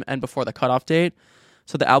album and before the cutoff date.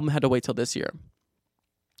 So the album had to wait till this year.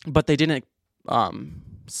 But they didn't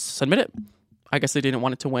submit it. I guess they didn't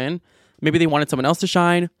want it to win. Maybe they wanted someone else to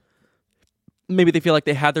shine. Maybe they feel like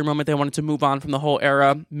they had their moment. They wanted to move on from the whole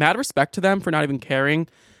era. Mad respect to them for not even caring.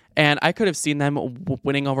 And I could have seen them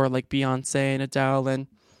winning over like Beyonce and Adele and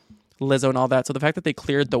Lizzo and all that. So the fact that they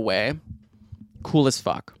cleared the way, cool as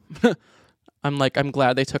fuck. I'm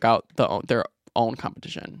glad they took out their own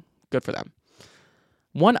competition. Good for them.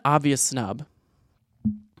 One obvious snub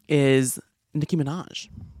is Nicki Minaj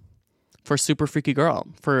for Super Freaky Girl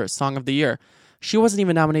for Song of the Year. She wasn't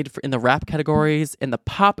even nominated in the rap categories, in the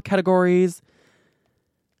pop categories,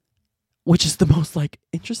 which is the most like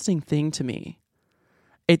interesting thing to me.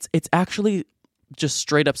 It's actually just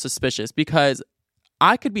straight up suspicious, because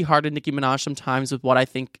I could be hard on Nicki Minaj sometimes with what I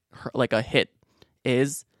think like a hit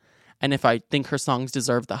is, and if I think her songs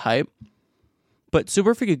deserve the hype. But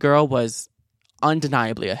Super Freaky Girl was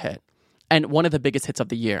undeniably a hit, and one of the biggest hits of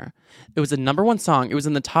the year. It was the #1 song. It was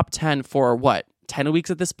in the top 10 for 10 weeks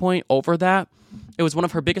at this point, over that. It was one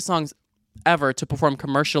of her biggest songs ever to perform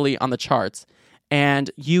commercially on the charts. And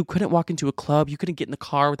you couldn't walk into a club, you couldn't get in the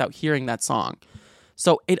car without hearing that song.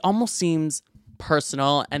 So it almost seems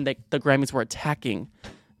personal, and the Grammys were attacking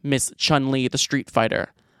Miss Chun-Li, the Street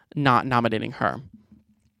Fighter, not nominating her.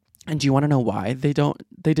 And do you want to know why they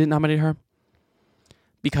didn't nominate her?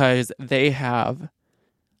 Because they have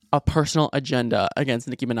a personal agenda against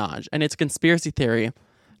Nicki Minaj. And it's a conspiracy theory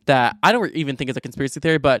that I don't even think it's a conspiracy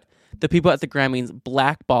theory, but the people at the Grammys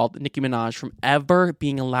blackballed Nicki Minaj from ever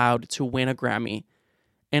being allowed to win a Grammy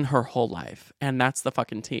in her whole life. And that's the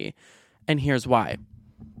fucking tea. And here's why.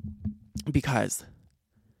 Because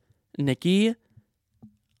Nicki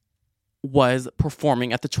was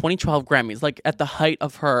performing at the 2012 Grammys, like at the height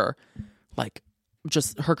of her, like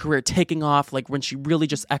just her career taking off, like when she really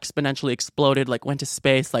just exponentially exploded, like went to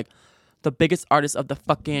space, like the biggest artist of the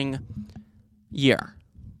fucking year,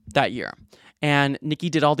 that year. And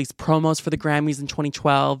Nicki did all these promos for the Grammys in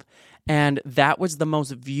 2012, and that was the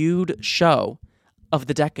most viewed show of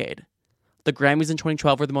the decade. The Grammys in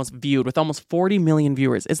 2012 were the most viewed, with almost 40 million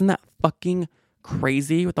viewers. Isn't that fucking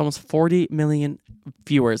crazy? With almost 40 million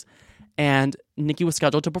viewers. And Nicki was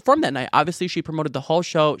scheduled to perform that night. Obviously, she promoted the whole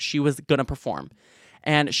show. She was going to perform.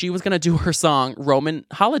 And she was going to do her song, Roman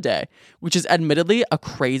Holiday, which is admittedly a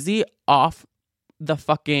crazy, off the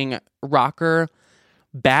fucking rocker,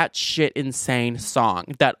 batshit insane song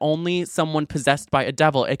that only someone possessed by a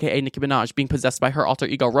devil, aka Nicki Minaj, being possessed by her alter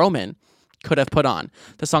ego Roman, could have put on.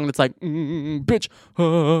 The song that's like, bitch,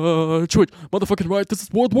 twitch, motherfucking right, this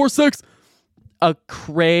is World War VI. A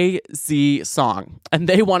crazy song. And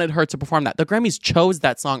they wanted her to perform that. The Grammys chose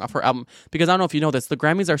that song off her album, because I don't know if you know this, the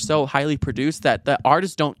Grammys are so highly produced that the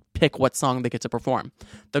artists don't pick what song they get to perform.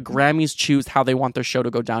 The Grammys choose how they want their show to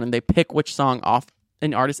go down, and they pick which song off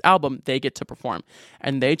an artist's album they get to perform.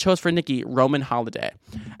 And they chose for Nicki Roman Holiday,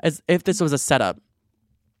 as if this was a setup.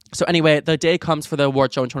 So anyway, the day comes for the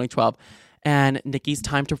award show in 2012, and Nicki's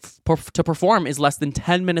time to perform is less than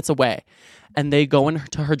 10 minutes away. And they go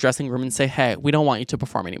into her dressing room and say, hey, we don't want you to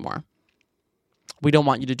perform anymore. We don't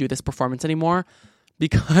want you to do this performance anymore,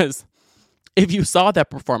 because If you saw that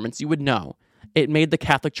performance, you would know it made the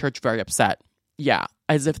Catholic Church very upset. Yeah,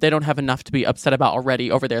 as if they don't have enough to be upset about already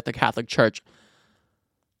over there at the Catholic Church.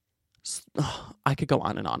 I could go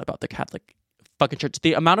on and on about the Catholic fucking church.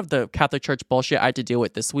 The amount of the Catholic Church bullshit I had to deal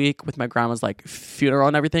with this week with my grandma's like funeral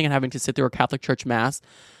and everything and having to sit through a Catholic Church mass.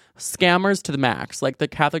 Scammers to the max. Like the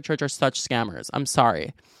Catholic Church are such scammers. I'm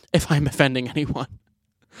sorry if I'm offending anyone.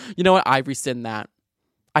 You know what? I rescind that.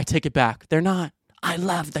 I take it back. They're not. I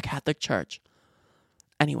love the Catholic Church.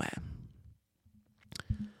 Anyway.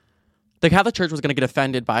 The Catholic Church was going to get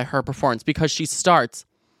offended by her performance because she starts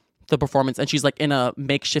the performance and she's like in a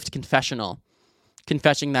makeshift confessional,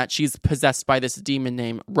 confessing that she's possessed by this demon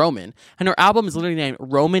named Roman. And her album is literally named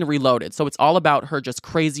Roman Reloaded. So it's all about her just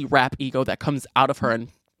crazy rap ego that comes out of her and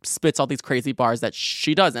spits all these crazy bars that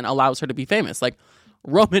she does and allows her to be famous. Like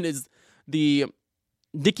Roman is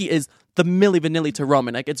Nicki is the Milli Vanilli to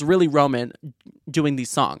Roman. Like it's really Roman doing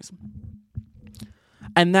these songs.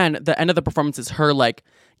 And then the end of the performance is her like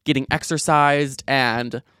getting exercised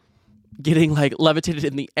and getting like levitated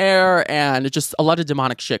in the air and just a lot of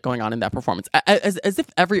demonic shit going on in that performance. As if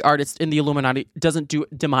every artist in the Illuminati doesn't do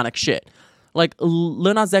demonic shit. Like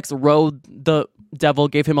Lil Nas X rode the devil,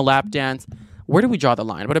 gave him a lap dance. Where do we draw the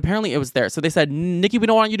line? But apparently it was there. So they said, Nicki, we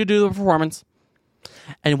don't want you to do the performance.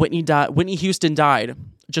 And Whitney Houston died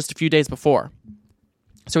just a few days before.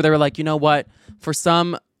 So they were like, you know what? For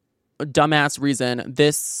some dumbass reason,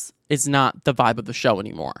 this is not the vibe of the show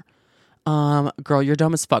anymore. Girl, you're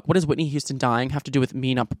dumb as fuck. What does Whitney Houston dying have to do with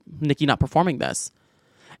Nicki not performing this?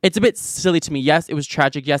 It's a bit silly to me. Yes, it was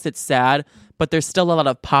tragic. Yes, it's sad. But there's still a lot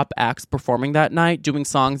of pop acts performing that night, doing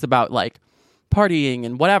songs about like partying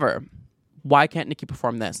and whatever. Why can't Nicki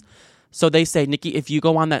perform this? So they say, Nicki, if you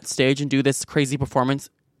go on that stage and do this crazy performance,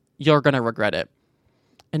 you're going to regret it.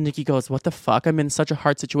 And Nicki goes, what the fuck? I'm in such a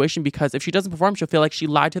hard situation because if she doesn't perform, she'll feel like she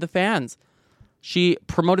lied to the fans. She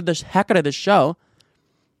promoted the heck out of this show.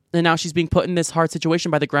 And now she's being put in this hard situation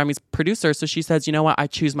by the Grammys producer. So she says, you know what? I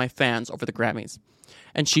choose my fans over the Grammys.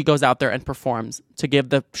 And she goes out there and performs to give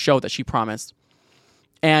the show that she promised.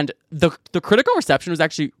 And the critical reception was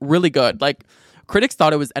actually really good. Like, critics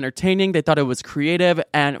thought it was entertaining. They thought it was creative.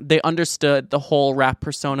 And they understood the whole rap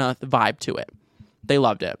persona vibe to it. They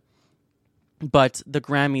loved it. But the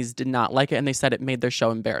Grammys did not like it. And they said it made their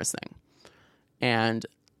show embarrassing. And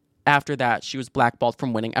after that, she was blackballed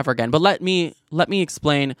from winning ever again. But let me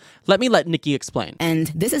explain. Let Nicki explain. And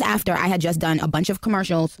this is after I had just done a bunch of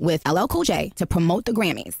commercials with LL Cool J to promote the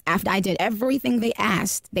Grammys. After I did everything they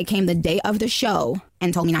asked, they came the day of the show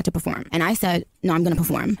and told me not to perform. And I said, no, I'm going to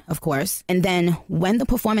perform, of course. And then when the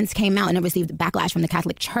performance came out and it received backlash from the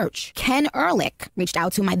Catholic Church, Ken Ehrlich reached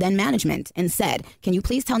out to my then management and said, can you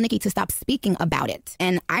please tell Nicki to stop speaking about it?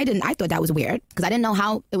 And I thought that was weird because I didn't know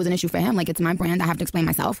how it was an issue for him. Like, it's my brand. I have to explain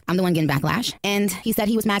myself. I'm the one getting backlash. And he said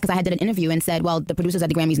he was mad because I had did an interview and said, well, the producers at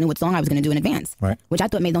the Grammys knew what song I was going to do in advance. Right. Which I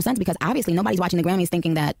thought made no sense because obviously nobody's watching the Grammys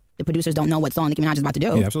thinking that the producers don't know what song Nicki Minaj is about to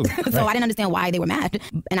do. Yeah, absolutely. So I didn't understand why they were mad.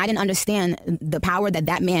 And I didn't understand the power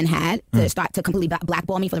that man had to start to completely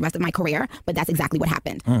blackball me for the rest of my career. But that's exactly what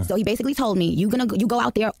happened. So he basically told me, you go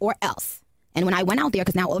out there or else. And when I went out there,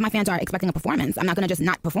 because now all of my fans are expecting a performance, I'm not going to just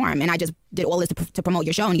not perform. And I just did all this to promote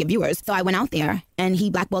your show and get viewers. So I went out there and he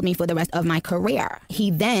blackballed me for the rest of my career.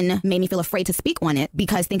 He then made me feel afraid to speak on it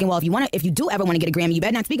because thinking, well, if you do ever want to get a Grammy, you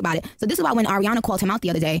better not speak about it. So this is why when Ariana called him out the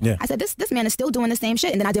other day, I said, this man is still doing the same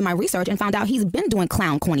shit. And then I did my research and found out he's been doing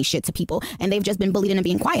clown corny shit to people and they've just been bullied and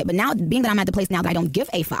being quiet. But now, being that I'm at the place now that I don't give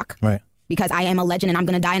a fuck. Right. Because I am a legend and I'm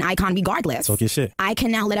going to die an icon regardless. Talk your shit. I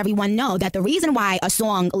can now let everyone know that the reason why a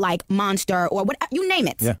song like Monster or what you name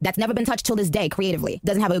it, that's never been touched till this day creatively,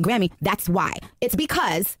 doesn't have a Grammy, that's why. It's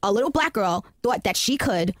because a little black girl thought that she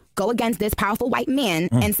could go against this powerful white man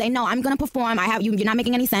and say, no, I'm going to perform. You're not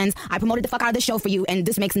making any sense. I promoted the fuck out of the show for you and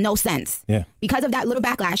this makes no sense. Yeah. Because of that little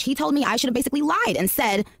backlash, he told me I should have basically lied and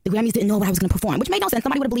said the Grammys didn't know what I was going to perform, which made no sense.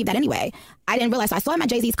 Somebody would have believed that anyway. I didn't realize. So I saw him at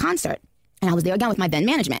Jay-Z's concert. And I was there again with my then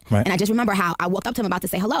management. Right. And I just remember how I walked up to him about to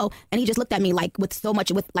say hello, and he just looked at me like with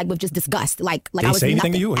just disgust. Like I was say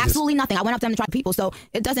anything to you? Absolutely nothing. I went up to him to try to people. So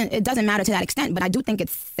it doesn't matter to that extent. But I do think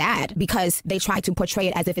it's sad because they try to portray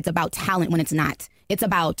it as if it's about talent when it's not. It's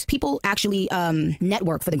about people actually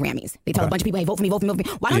network for the Grammys. They tell a bunch of people, hey, vote for me, vote for me, vote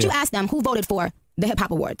for me. Why don't you ask them who voted for the Hip Hop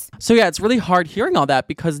Awards? So yeah, it's really hard hearing all that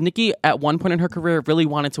because Nicki at one point in her career really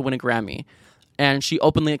wanted to win a Grammy. And she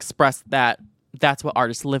openly expressed that that's what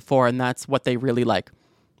artists live for and that's what they really like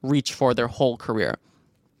reach for their whole career.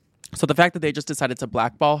 So the fact that they just decided to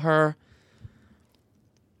blackball her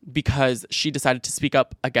because she decided to speak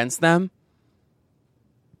up against them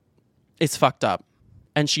is fucked up.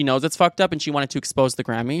 And she knows it's fucked up and she wanted to expose the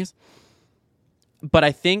Grammys. But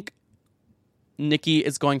I think Nicki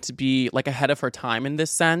is going to be like ahead of her time in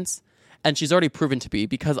this sense. And she's already proven to be,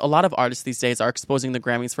 because a lot of artists these days are exposing the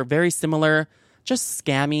Grammys for very similar, just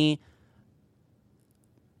scammy,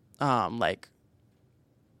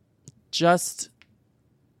 just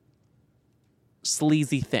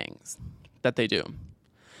sleazy things that they do.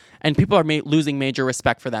 And people are losing major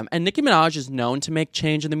respect for them. And Nicki Minaj is known to make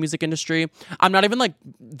change in the music industry. I'm not even like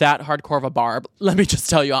that hardcore of a barb. Let me just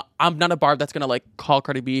tell you, I'm not a barb that's going to like call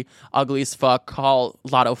Cardi B ugly as fuck, call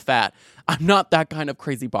Lotto fat. I'm not that kind of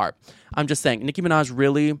crazy barb. I'm just saying, Nicki Minaj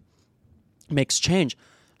really makes change.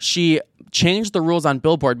 She changed the rules on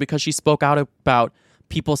Billboard because she spoke out about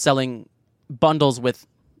people selling bundles with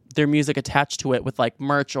their music attached to it with like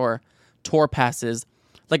merch or tour passes.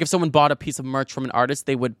 Like if someone bought a piece of merch from an artist,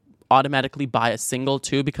 they would automatically buy a single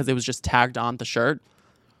too because it was just tagged on the shirt.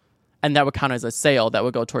 And that would count as a sale that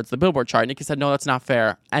would go towards the Billboard chart. Nicki said, no, that's not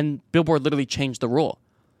fair. And Billboard literally changed the rule.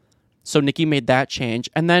 So Nicki made that change.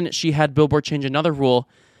 And then she had Billboard change another rule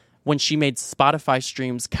when she made Spotify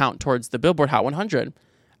streams count towards the Billboard Hot 100.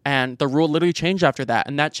 And the rule literally changed after that.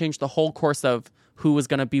 And that changed the whole course of who was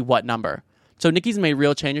going to be what number. So Nicki's made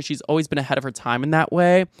real changes. She's always been ahead of her time in that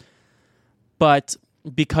way. But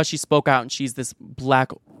because she spoke out and she's this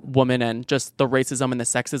black woman and just the racism and the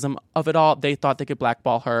sexism of it all, they thought they could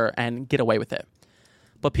blackball her and get away with it.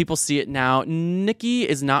 But people see it now. Nicki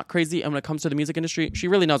is not crazy. And when it comes to the music industry, she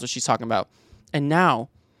really knows what she's talking about. And now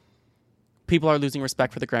people are losing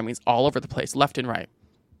respect for the Grammys all over the place, left and right.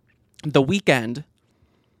 The Weeknd,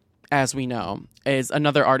 as we know, is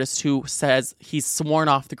another artist who says he's sworn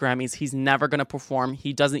off the Grammys. He's never going to perform.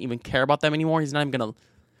 He doesn't even care about them anymore. He's not even going to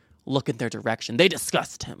look in their direction. They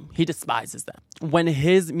disgust him. He despises them. When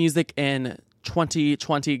his music in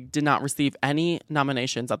 2020 did not receive any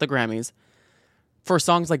nominations at the Grammys for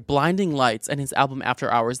songs like Blinding Lights and his album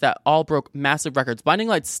After Hours that all broke massive records. Blinding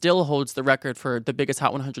Lights still holds the record for the biggest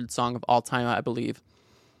Hot 100 song of all time, I believe,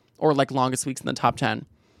 or like longest weeks in the top 10.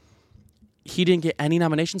 He didn't get any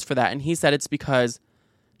nominations for that, and he said it's because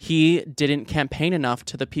he didn't campaign enough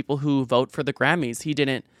to the people who vote for the Grammys. He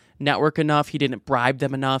didn't network enough. He didn't bribe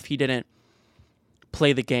them enough. He didn't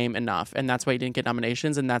play the game enough, and that's why he didn't get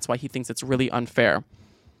nominations, and that's why he thinks it's really unfair.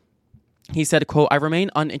 He said, quote, I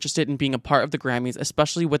remain uninterested in being a part of the Grammys,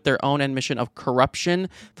 especially with their own admission of corruption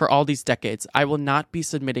for all these decades. I will not be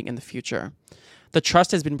submitting in the future. The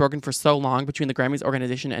trust has been broken for so long between the Grammys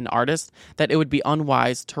organization and artists that it would be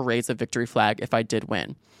unwise to raise a victory flag if I did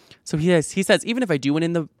win. So he says, even if I do win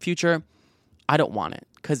in the future, I don't want it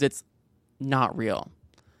because it's not real.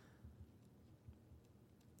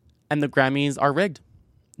 And the Grammys are rigged.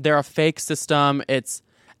 They're a fake system. It's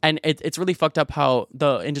really fucked up how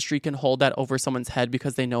the industry can hold that over someone's head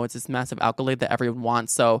because they know it's this massive accolade that everyone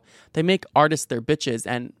wants. So they make artists their bitches,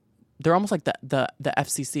 and they're almost like the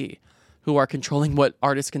FCC, who are controlling what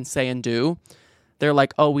artists can say and do. They're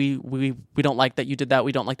like, oh, we don't like that you did that.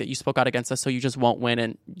 We don't like that you spoke out against us, so you just won't win,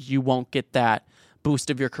 and you won't get that boost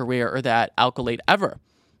of your career or that accolade ever.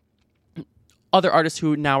 Other artists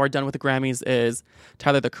who now are done with the Grammys is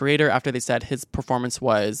Tyler, the Creator, after they said his performance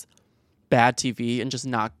was bad TV and just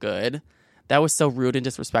not good. That was so rude and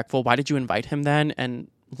disrespectful. Why did you invite him then and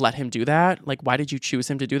let him do that? Like, why did you choose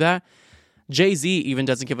him to do that? Jay-Z even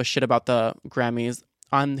doesn't give a shit about the Grammys.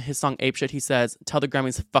 On his song Ape Shit, he says, tell the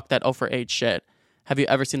Grammys, fuck that 0 for 8 shit. Have you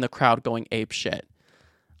ever seen the crowd going ape shit?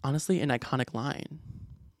 Honestly, an iconic line.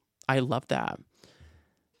 I love that.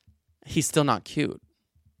 He's still not cute.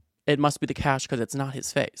 It must be the cash because it's not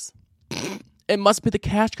his face. It must be the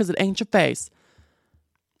cash because it ain't your face.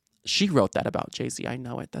 She wrote that about Jay-Z. I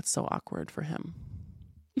know it. That's so awkward for him.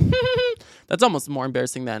 That's almost more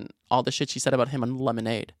embarrassing than all the shit she said about him on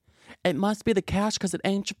Lemonade. It must be the cash because it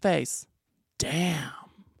ain't your face. Damn.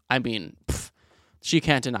 I mean, she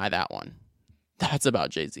can't deny that one. That's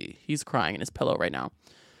about Jay-Z. He's crying in his pillow right now.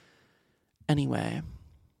 Anyway,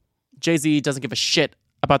 Jay-Z doesn't give a shit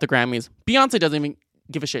about the Grammys. Beyonce doesn't even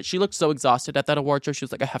give a shit. She looked so exhausted at that award show. She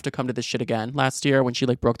was like, I have to come to this shit again last year when she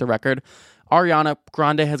like broke the record. Ariana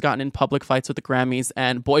Grande has gotten in public fights with the Grammys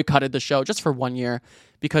and boycotted the show just for 1 year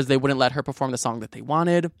because they wouldn't let her perform the song that they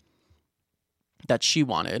wanted, that she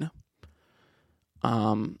wanted.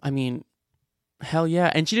 I mean, hell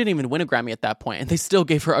yeah. And she didn't even win a Grammy at that point, and they still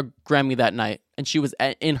gave her a Grammy that night, and she was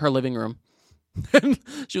in her living room.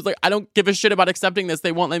 She was like, I don't give a shit about accepting this.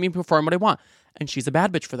 They won't let me perform what I want. And she's a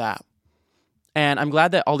bad bitch for that. And I'm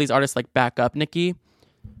glad that all these artists like back up Nicki.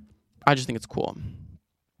 I just think it's cool.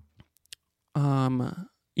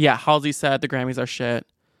 Yeah, Halsey said the Grammys are shit.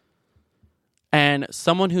 And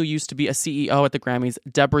someone who used to be a CEO at the Grammys,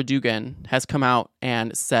 Deborah Dugan, has come out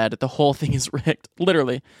and said the whole thing is rigged.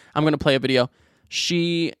 Literally. I'm going to play a video.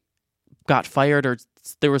 She got fired, or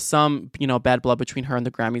there was some, bad blood between her and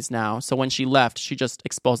the Grammys now. So when she left, she just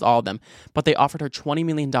exposed all of them. But they offered her $20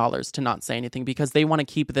 million to not say anything because they want to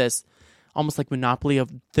keep this almost like monopoly of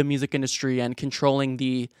the music industry and controlling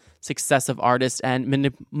the success of artists and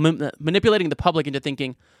manipulating the public into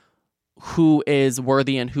thinking who is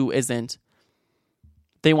worthy and who isn't.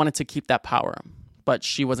 They wanted to keep that power, but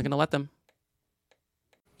she wasn't going to let them.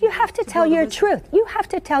 You have to tell your truth. You have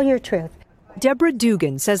to tell your truth. Deborah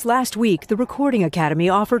Dugan says last week the Recording Academy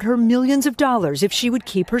offered her millions of dollars if she would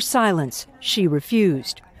keep her silence. She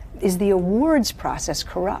refused. Is the awards process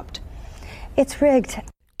corrupt? It's rigged.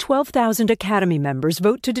 12,000 Academy members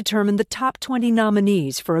vote to determine the top 20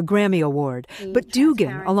 nominees for a Grammy Award. But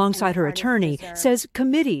Dugan, alongside her attorney, says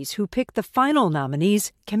committees who pick the final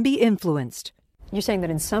nominees can be influenced. You're saying that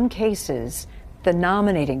in some cases, the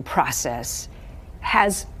nominating process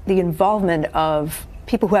has the involvement of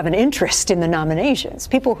people who have an interest in the nominations,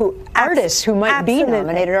 artists who might be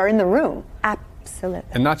nominated are in the room. Absolutely.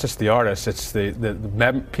 And not just the artists, it's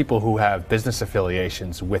the people who have business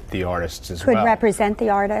affiliations with the artists as well. Could represent the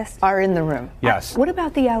artists. Are in the room. Yes. What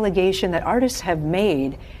about the allegation that artists have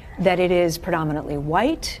made that it is predominantly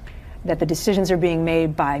white, that the decisions are being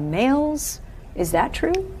made by males? Is that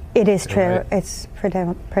true? It is true. Right. It's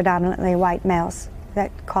predominantly white males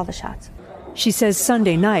that call the shots. She says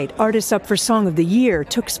Sunday night, artists up for Song of the Year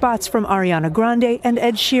took spots from Ariana Grande and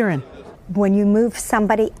Ed Sheeran. When you move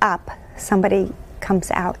somebody up, somebody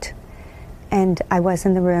comes out. And I was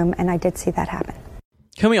in the room, and I did see that happen.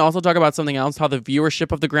 Can we also talk about something else? How the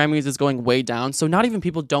viewership of the Grammys is going way down. So not even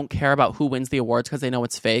people don't care about who wins the awards because they know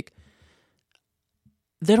it's fake.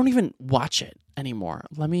 They don't even watch it anymore.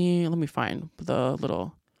 Let me find the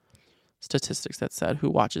little statistics that said who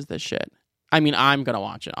watches this shit. I mean, I'm going to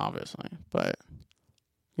watch it, obviously, but,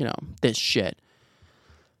 this shit.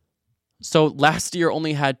 So last year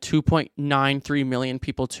only had 2.93 million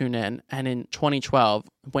people tune in, and in 2012,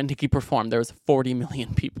 when Nicki performed, there was 40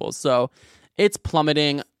 million people. So it's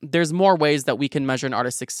plummeting. There's more ways that we can measure an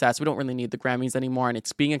artist's success. We don't really need the Grammys anymore, and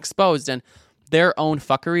it's being exposed, and their own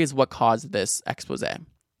fuckery is what caused this expose.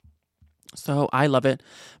 So I love it.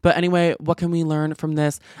 But anyway, what can we learn from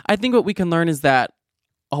this? I think what we can learn is that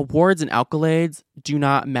awards and accolades do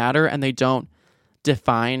not matter, and they don't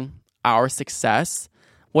define our success.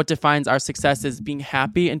 What defines our success is being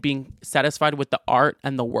happy and being satisfied with the art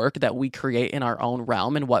and the work that we create in our own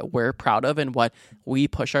realm and what we're proud of and what we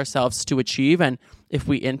push ourselves to achieve. And if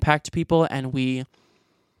we impact people and we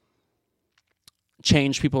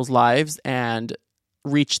change people's lives and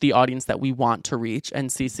reach the audience that we want to reach and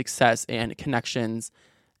see success and connections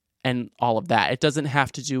and all of that. It doesn't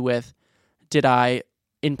have to do with, did I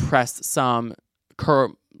impress some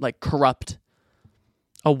corrupt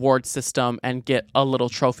award system and get a little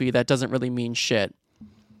trophy that doesn't really mean shit.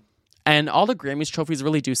 And all the Grammys trophies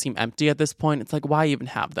really do seem empty at this point. It's like, why even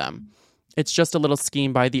have them? It's just a little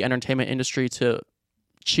scheme by the entertainment industry to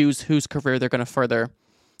choose whose career they're going to further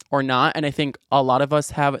or not. And I think a lot of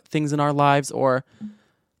us have things in our lives or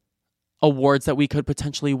awards that we could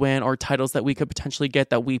potentially win or titles that we could potentially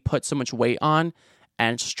get that we put so much weight on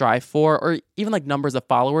and strive for, or even like numbers of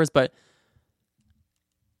followers, but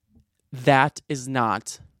that is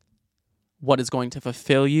not what is going to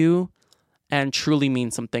fulfill you and truly mean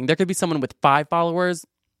something. There could be someone with 5 followers,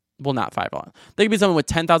 well, not 5 followers. There could be someone with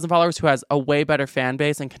 10,000 followers who has a way better fan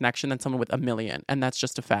base and connection than someone with 1 million, and that's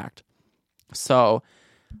just a fact. So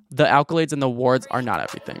the accolades and the awards are not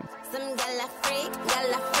everything.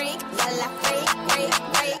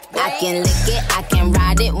 I can lick it, I can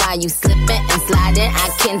ride it while you slipping and sliding.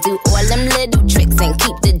 I can do all them little tricks and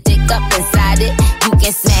keep the dick up inside it. You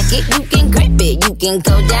can smack it, you can grip it, you can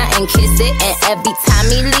go down and kiss it. And every time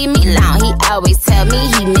he leave me alone, he always tell me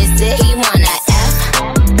he miss it. He wanna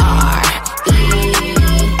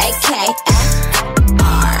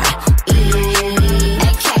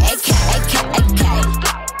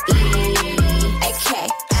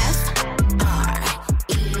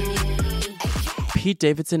Pete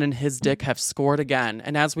Davidson and his dick have scored again.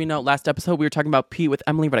 And as we know, last episode we were talking about Pete with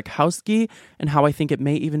Emily Ratajkowski and how I think it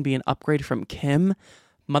may even be an upgrade from Kim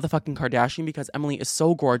motherfucking Kardashian because Emily is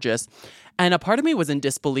so gorgeous. And a part of me was in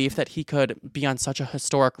disbelief that he could be on such a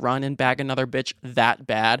historic run and bag another bitch that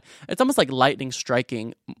bad. It's almost like lightning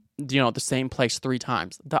striking, the same place 3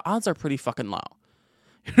 times. The odds are pretty fucking low.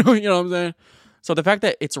 You know what I'm saying? So the fact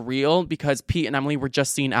that it's real because Pete and Emily were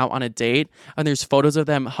just seen out on a date and there's photos of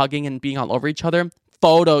them hugging and being all over each other.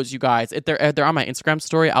 Photos, you guys. If they're on my Instagram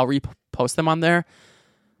story, I'll repost them on there.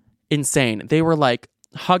 Insane. They were like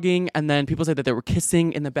hugging and then people say that they were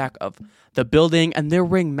kissing in the back of the building and they're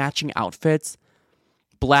wearing matching outfits.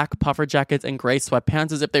 black puffer jackets and gray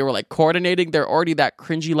sweatpants as if they were like coordinating. They're already that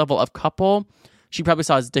cringy level of couple. She probably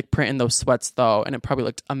saw his dick print in those sweats though, and it probably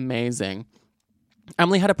looked amazing.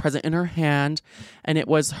 Emily had a present in her hand, and it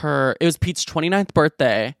was Pete's 29th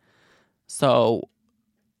birthday. So,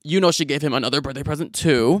 she gave him another birthday present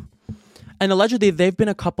too. And allegedly, they've been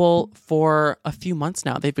a couple for a few months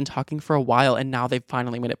now. They've been talking for a while, and now they've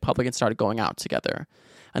finally made it public and started going out together.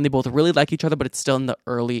 And they both really like each other, but it's still in the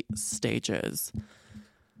early stages.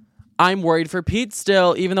 I'm worried for Pete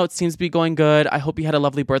still, even though it seems to be going good. I hope he had a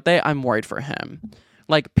lovely birthday. I'm worried for him.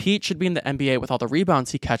 Like, Pete should be in the NBA with all the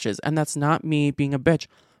rebounds he catches, and that's not me being a bitch.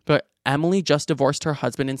 But Emily just divorced her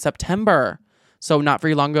husband in September. So not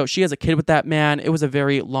very long ago, she has a kid with that man. It was a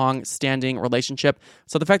very long-standing relationship.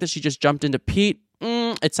 So the fact that she just jumped into Pete,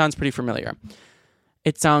 it sounds pretty familiar.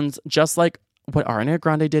 It sounds just like what Ariana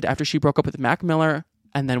Grande did after she broke up with Mac Miller,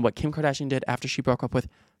 and then what Kim Kardashian did after she broke up with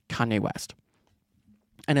Kanye West.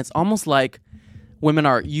 And it's almost like women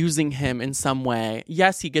are using him in some way.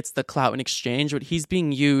 Yes, he gets the clout in exchange, but he's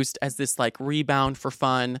being used as this like rebound for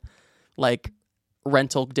fun, like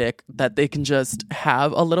rental dick that they can just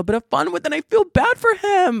have a little bit of fun with, and I feel bad for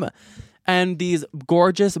him. And these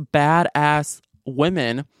gorgeous, badass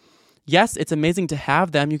women, yes, it's amazing to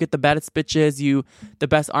have them. You get the baddest bitches, the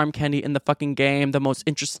best arm candy in the fucking game, the most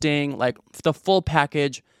interesting, like the full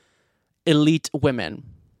package, elite women.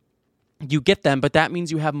 You get them, but that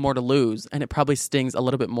means you have more to lose, and it probably stings a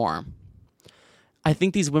little bit more. I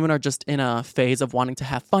think these women are just in a phase of wanting to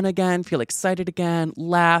have fun again, feel excited again,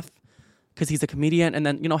 laugh, because he's a comedian, and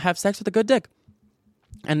then, have sex with a good dick.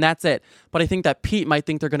 And that's it. But I think that Pete might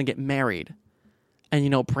think they're going to get married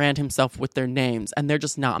and, brand himself with their names, and they're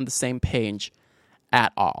just not on the same page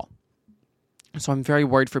at all. So I'm very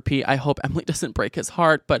worried for Pete. I hope Emily doesn't break his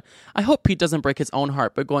heart, but I hope Pete doesn't break his own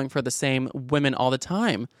heart by going for the same women all the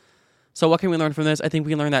time. So what can we learn from this? I think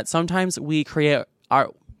we can learn that sometimes we create our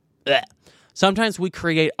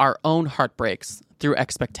own heartbreaks through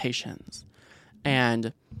expectations.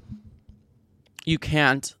 And you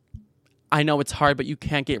can't, I know it's hard, but you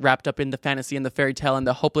can't get wrapped up in the fantasy and the fairy tale and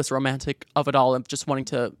the hopeless romantic of it all of just wanting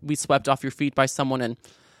to be swept off your feet by someone and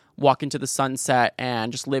walk into the sunset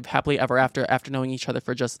and just live happily ever after knowing each other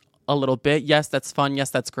for just a little bit. Yes, that's fun. Yes,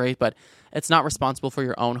 that's great, but it's not responsible for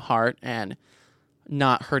your own heart and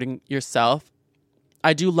not hurting yourself.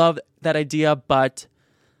 I do love that idea, but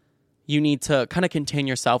you need to kind of contain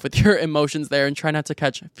yourself with your emotions there and try not to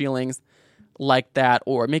catch feelings like that,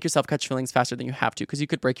 or make yourself catch feelings faster than you have to, because you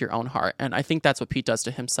could break your own heart. And I think that's what Pete does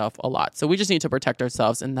to himself a lot. So we just need to protect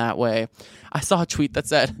ourselves in that way. I saw a tweet that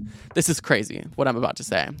said, this is crazy what I'm about to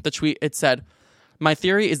say. The tweet, it said, "My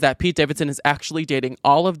theory is that Pete Davidson is actually dating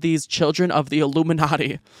all of these children of the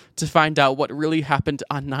Illuminati to find out what really happened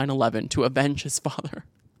on 9/11 to avenge his father."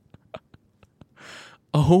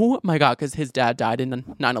 Oh my God, because his dad died in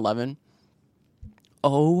 9/11.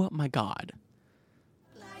 Oh my God.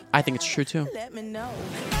 I think it's true too. Let me know.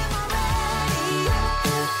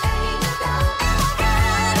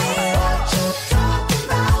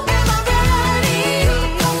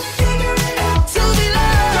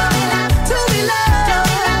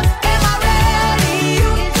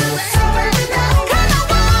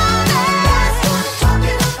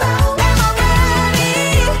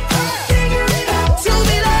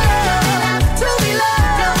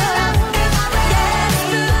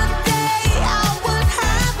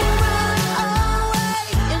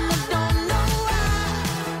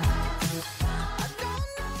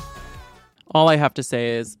 All I have to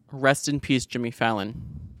say is, rest in peace, Jimmy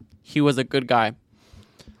Fallon. He was a good guy.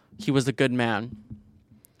 He was a good man.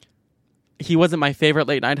 He wasn't my favorite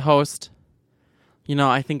late night host.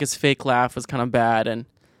 I think his fake laugh was kind of bad, and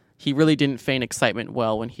he really didn't feign excitement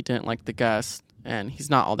well when he didn't like the guest, and he's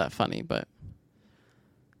not all that funny, but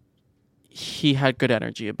he had good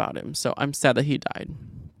energy about him, so I'm sad that he died.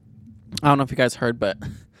 I don't know if you guys heard, but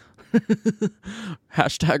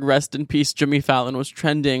hashtag rest in peace Jimmy Fallon was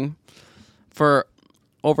trending for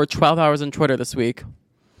over 12 hours on Twitter this week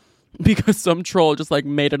because some troll just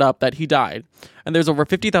made it up that he died. And there's over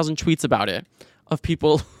 50,000 tweets about it of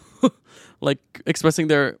people expressing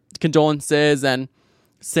their condolences and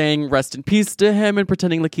saying rest in peace to him and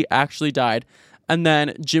pretending like he actually died. And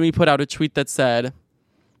then Jimmy put out a tweet that said,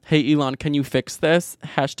 "Hey Elon, can you fix this?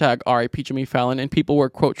 Hashtag RIP Jimmy Fallon." And people were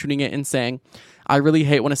quote tweeting it and saying, "I really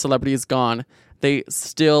hate when a celebrity is gone. They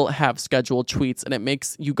still have scheduled tweets and it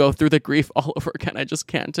makes you go through the grief all over again. I just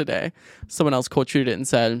can't today." Someone else quote tweeted it and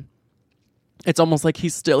said, "It's almost like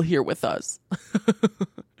he's still here with us."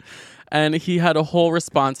 And he had a whole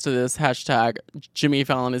response to this hashtag Jimmy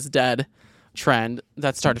Fallon is dead trend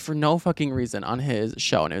that started for no fucking reason on his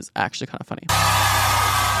show, and it was actually kind of funny.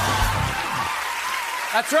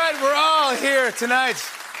 That's right, we're all here tonight.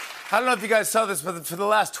 I don't know if you guys saw this, but for the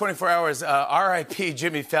last 24 hours, R.I.P.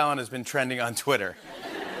 Jimmy Fallon has been trending on Twitter.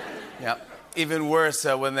 Yeah. Even worse,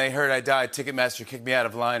 when they heard I died, Ticketmaster kicked me out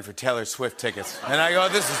of line for Taylor Swift tickets. And I go,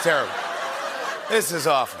 this is terrible. This is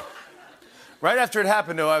awful. Right after it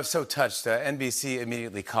happened, though, I was so touched. NBC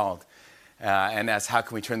immediately called and asked, how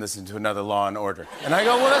can we turn this into another Law and Order? And I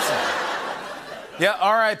go, well, listen. Yeah,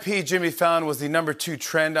 R.I.P. Jimmy Fallon was the #2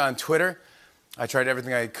 trend on Twitter. I tried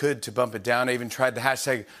everything I could to bump it down. I even tried the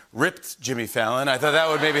hashtag ripped Jimmy Fallon. I thought that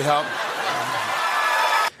would maybe help.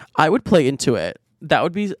 I would play into it.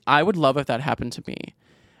 I would love if that happened to me.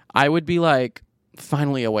 I would be like,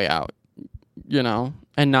 finally a way out, you know,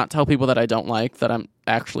 and not tell people that I don't like that I'm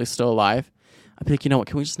actually still alive. I'd be like, you know what,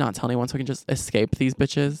 can we just not tell anyone so I can just escape these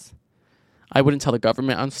bitches? I wouldn't tell the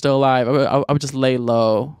government I'm still alive. I would just lay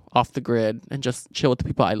low off the grid and just chill with the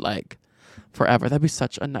people I like forever. That'd be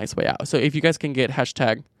such a nice way out. So if you guys can get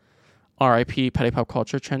hashtag RIP Petty Pop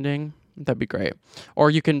Culture trending, that'd be great.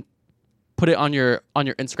 Or you can put it on your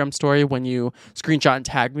Instagram story when you screenshot and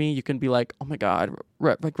tag me. You can be like, oh my God,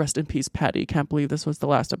 like rest in peace, Patty. Can't believe this was the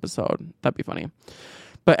last episode. That'd be funny.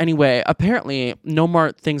 But anyway, apparently no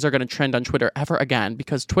more things are going to trend on Twitter ever again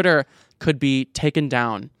because Twitter could be taken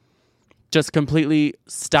down, just completely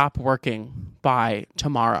stop working by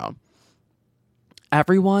tomorrow.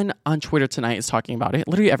 Everyone on Twitter tonight is talking about it.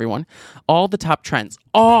 Literally everyone. All of the top trends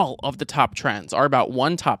are about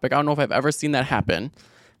one topic. I don't know if I've ever seen that happen.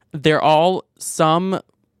 They're all some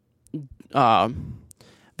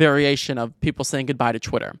variation of people saying goodbye to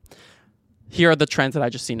Twitter. Here are the trends that I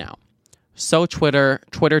just see now. So Twitter,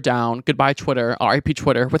 Twitter down, goodbye Twitter, RIP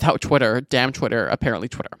Twitter, without Twitter, damn Twitter, apparently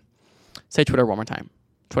Twitter. Say Twitter one more time.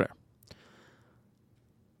 Twitter.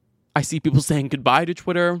 I see people saying goodbye to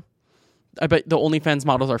Twitter. I bet the OnlyFans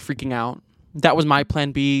models are freaking out. That was my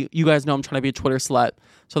plan B. You guys know I'm trying to be a Twitter slut.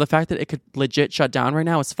 So the fact that it could legit shut down right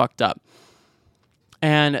now is fucked up.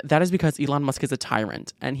 And that is because Elon Musk is a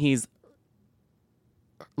tyrant and he's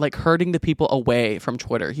like herding the people away from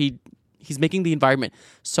Twitter. He's making the environment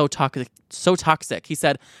so toxic. He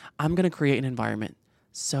said, I'm going to create an environment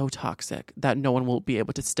so toxic that no one will be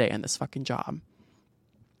able to stay in this fucking job.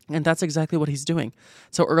 And that's exactly what he's doing.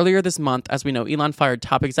 So earlier this month, as we know, Elon fired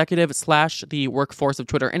top executive / the workforce of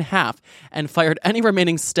Twitter in half and fired any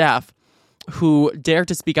remaining staff who dared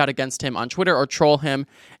to speak out against him on Twitter or troll him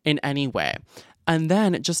in any way. And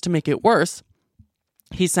then, just to make it worse,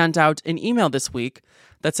 he sent out an email this week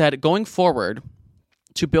that said, going forward,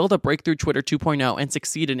 to build a breakthrough Twitter 2.0 and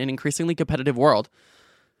succeed in an increasingly competitive world,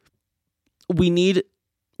 we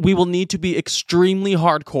will need to be extremely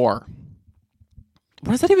hardcore.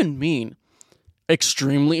 What does that even mean?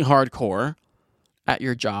 Extremely hardcore at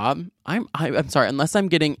your job? I'm sorry, unless I'm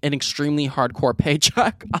getting an extremely hardcore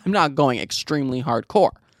paycheck, I'm not going extremely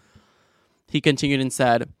hardcore. He continued and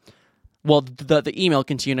said, well, the email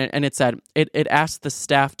continued, and it said, it asked the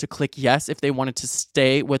staff to click yes if they wanted to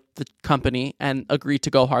stay with the company and agree to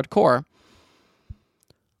go hardcore.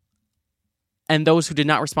 And those who did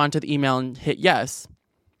not respond to the email and hit yes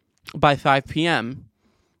by 5 p.m.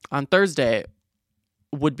 on Thursday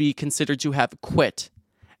would be considered to have quit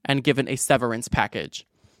and given a severance package.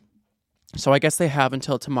 So I guess they have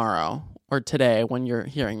until tomorrow or today when you're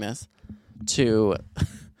hearing this to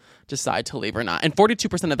decide to leave or not. And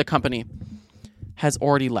 42% of the company has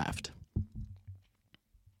already left.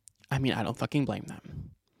 I mean, I don't fucking blame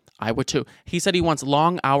them. I would too. He said he wants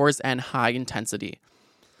long hours and high intensity.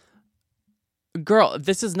 Girl,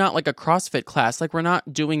 this is not like a CrossFit class. Like, we're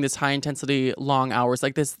not doing this high intensity long hours.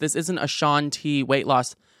 Like, this isn't a Shaun T weight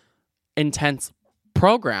loss intense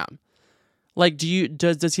program. Like,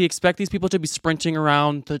 does he expect these people to be sprinting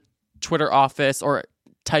around the Twitter office or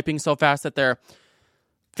typing so fast that their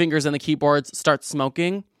fingers in the keyboards start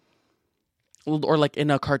smoking? Or like in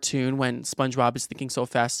a cartoon when SpongeBob is thinking so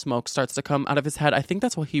fast, smoke starts to come out of his head. I think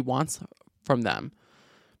that's what he wants from them.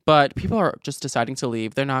 But people are just deciding to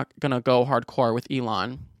leave. They're not going to go hardcore with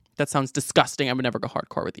Elon. That sounds disgusting. I would never go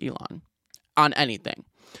hardcore with Elon on anything.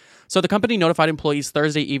 So the company notified employees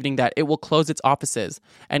Thursday evening that it will close its offices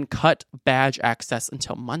and cut badge access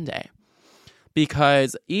until Monday.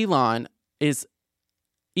 Because Elon and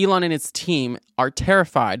its team are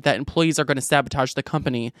terrified that employees are going to sabotage the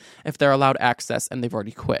company if they're allowed access and they've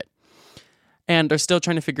already quit. And they're still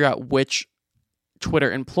trying to figure out which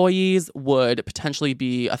Twitter employees would potentially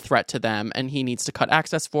be a threat to them and he needs to cut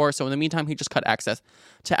access for. So in the meantime, he just cut access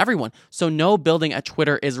to everyone. So no building at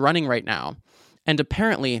Twitter is running right now. And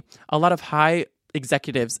apparently, a lot of high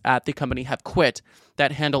executives at the company have quit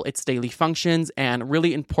that handle its daily functions and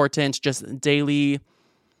really important just daily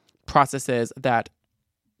processes that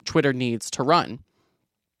Twitter needs to run.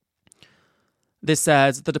 This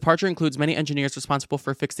says the departure includes many engineers responsible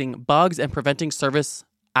for fixing bugs and preventing service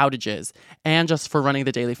outages, and just for running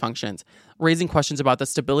the daily functions, raising questions about the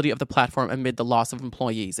stability of the platform amid the loss of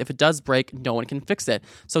employees. If it does break, no one can fix it.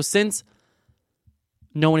 So since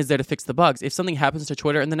no one is there to fix the bugs, if something happens to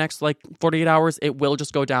Twitter in the next 48 hours, it will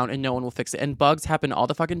just go down and no one will fix it. And bugs happen all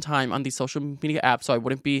the fucking time on these social media apps, so I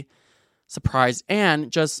wouldn't be surprised.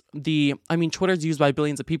 And just Twitter's used by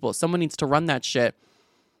billions of people. Someone needs to run that shit.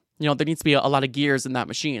 There needs to be a lot of gears in that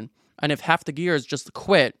machine. And if half the gears just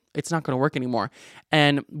quit, it's not going to work anymore.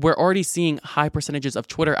 And we're already seeing high percentages of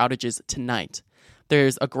Twitter outages tonight.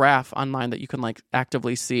 There's a graph online that you can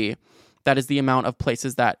actively see. That is the amount of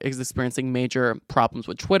places that is experiencing major problems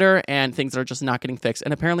with Twitter and things that are just not getting fixed.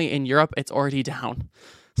 And apparently in Europe, it's already down.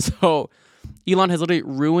 So Elon has literally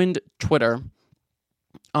ruined Twitter.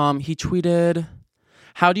 He tweeted,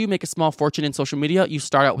 "How do you make a small fortune in social media? You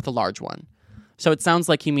start out with a large one." So it sounds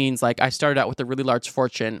like he means I started out with a really large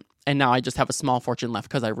fortune and now I just have a small fortune left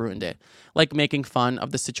because I ruined it. Making fun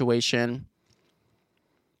of the situation.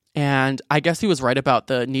 And I guess he was right about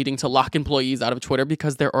the needing to lock employees out of Twitter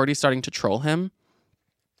because they're already starting to troll him,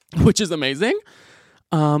 which is amazing.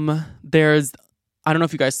 I don't know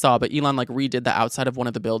if you guys saw, but Elon redid the outside of one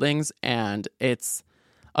of the buildings, and it's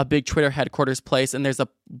a big Twitter headquarters place, and there's a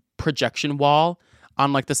projection wall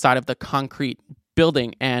on the side of the concrete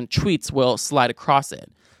building, and tweets will slide across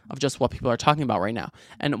it of just what people are talking about right now.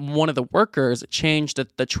 And one of the workers changed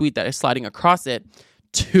the tweet that is sliding across it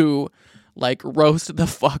to roast the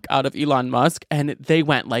fuck out of Elon Musk, and they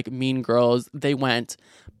went Mean Girls. They went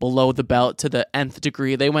below the belt to the nth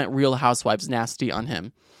degree. They went Real Housewives nasty on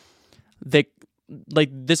him.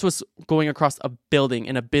 This was going across a building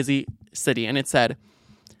in a busy city, and it said,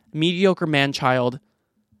 "Mediocre man-child,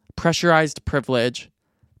 pressurized privilege,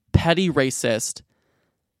 petty racist,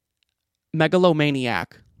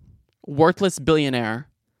 megalomaniac, worthless billionaire,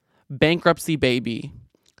 bankruptcy baby,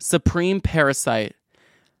 supreme parasite,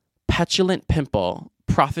 petulant pimple,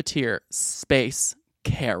 profiteer, space,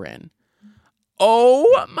 Karen."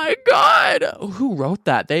 Oh my God. Who wrote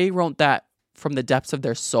that? They wrote that from the depths of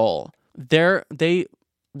their soul. They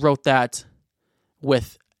wrote that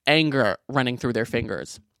with anger running through their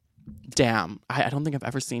fingers. Damn, I don't think I've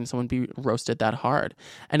ever seen someone be roasted that hard.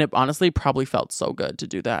 And it honestly probably felt so good to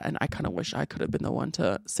do that. And I kind of wish I could have been the one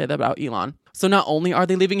to say that about Elon. So not only are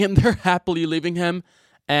they leaving him, they're happily leaving him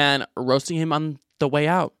and roasting him on the way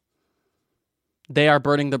out. They are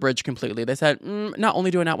burning the bridge completely. They said, not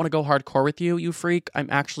only do I not want to go hardcore with you, you freak, I'm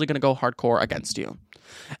actually going to go hardcore against you.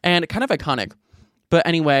 And kind of iconic. But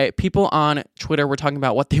anyway, people on Twitter were talking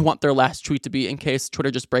about what they want their last tweet to be in case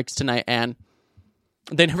Twitter just breaks tonight and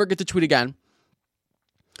they never get to tweet again.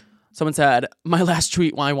 Someone said, my last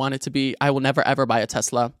tweet, I want it to be, I will never ever buy a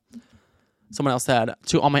Tesla. Someone else said,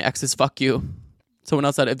 to all my exes, fuck you. Someone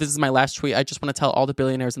else said, if this is my last tweet, I just want to tell all the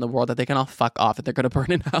billionaires in the world that they can all fuck off and they're going to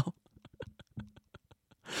burn in hell.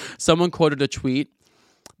 Someone quoted a tweet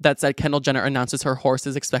that said, Kendall Jenner announces her horse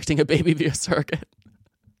is expecting a baby via surrogate.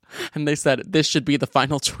 And they said, this should be the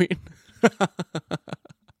final tweet.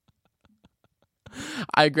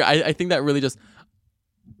 I agree. I think that really just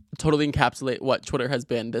totally encapsulate what Twitter has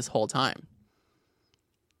been this whole time.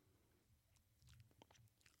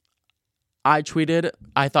 I tweeted,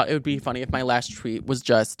 I thought it would be funny if my last tweet was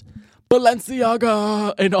just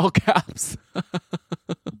Balenciaga in all caps.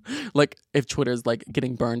 Like if Twitter's like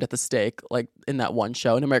getting burned at the stake, like in that one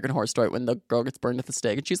show in American Horror Story when the girl gets burned at the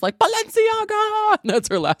stake and she's like, Balenciaga! And that's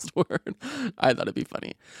her last word. I thought it'd be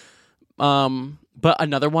funny. But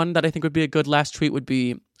another one that I think would be a good last tweet would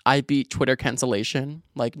be, I beat Twitter cancellation.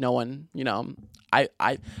 Like no one, you know, I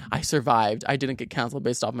survived. I didn't get canceled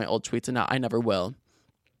based off my old tweets and now I never will.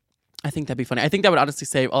 I think that'd be funny. I think that would honestly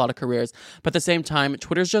save a lot of careers. But at the same time,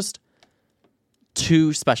 Twitter's just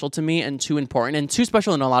too special to me and too important and too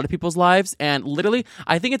special in a lot of people's lives. And literally,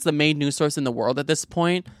 I think it's the main news source in the world at this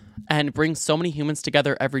point and brings so many humans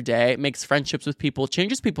together every day, makes friendships with people,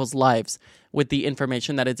 changes people's lives with the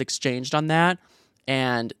information that is exchanged on that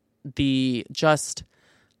and the just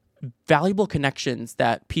valuable connections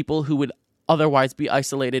that people who would otherwise be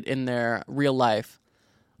isolated in their real life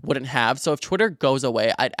wouldn't have. So if Twitter goes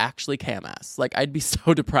away, I'd actually KMS. Like, I'd be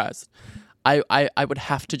so depressed. I would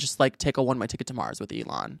have to just like take a one-way ticket to Mars with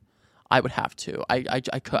Elon. I would have to. I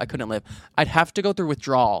couldn't live. I'd have to go through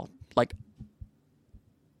withdrawal, like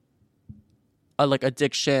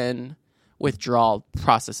addiction withdrawal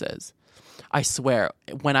processes. I swear,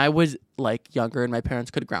 when I was like younger and my parents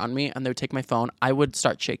could ground me and they would take my phone, I would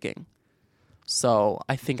start shaking. So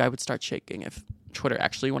I think I would start shaking if Twitter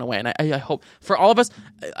actually went away. And I hope for all of us,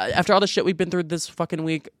 after all the shit we've been through this fucking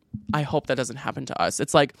week, I hope that doesn't happen to us.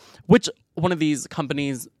 It's like, which one of these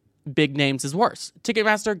companies' big names is worse?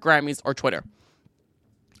 Ticketmaster, Grammys, or Twitter?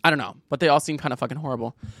 I don't know, but they all seem kind of fucking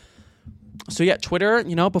horrible. So yeah, Twitter,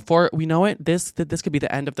 you know, before we know it, this could be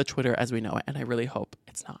the end of the Twitter as we know it, and I really hope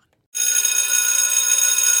it's not.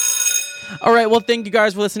 All right, well, thank you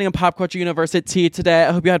guys for listening to Pop Culture University today.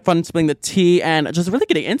 I hope you had fun spilling the tea and just really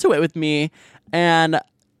getting into it with me. And,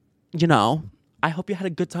 you know, I hope you had a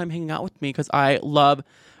good time hanging out with me because I love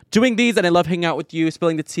doing these and I love hanging out with you,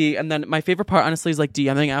 spilling the tea. And then my favorite part, honestly, is like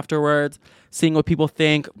DMing afterwards, seeing what people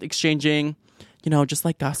think, exchanging, you know, just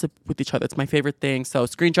like gossip with each other. It's my favorite thing. So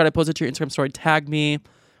screenshot it, post it to your Instagram story, tag me,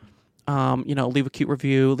 you know, leave a cute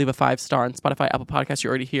review, leave a 5-star on Spotify, Apple Podcasts.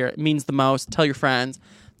 You're already here. It means the most. Tell your friends.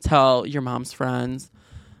 Tell your mom's friends,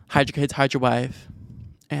 hide your kids, hide your wife,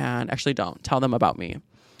 and actually don't. Tell them about me.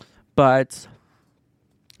 But,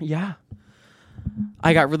 yeah.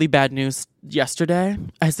 I got really bad news yesterday,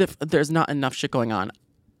 as if there's not enough shit going on.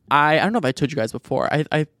 I don't know if I told you guys before.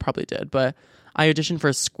 I probably did, but I auditioned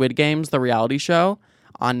for Squid Games, the reality show,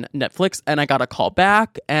 on Netflix, and I got a call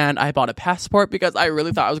back, and I bought a passport because I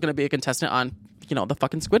really thought I was going to be a contestant on, you know, the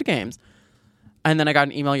fucking Squid Games. And then I got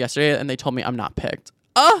an email yesterday, and they told me I'm not picked.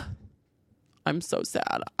 I'm so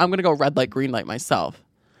sad. I'm going to go red light, green light myself,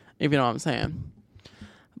 if you know what I'm saying.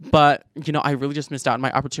 But, you know, I really just missed out on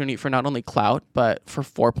my opportunity for not only clout, but for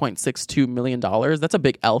 $4.62 million. That's a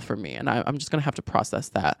big L for me, and I'm just going to have to process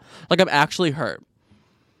that. Like, I'm actually hurt.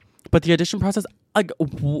 But the audition process, like,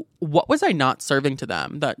 what was I not serving to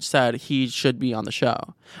them that said he should be on the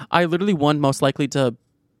show? I literally won most likely to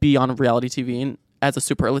be on reality TV as a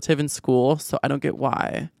superlative in school, so I don't get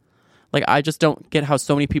why. Like, I just don't get how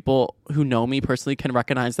so many people who know me personally can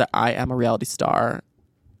recognize that I am a reality star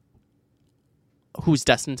who's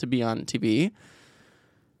destined to be on TV,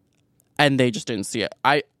 and they just didn't see it.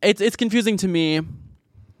 It's confusing to me,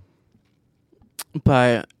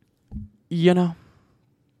 but, you know,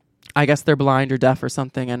 I guess they're blind or deaf or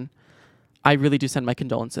something, and I really do send my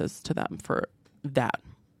condolences to them for that.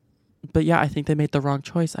 But yeah, I think they made the wrong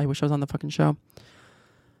choice. I wish I was on the fucking show.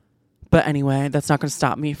 But anyway, that's not going to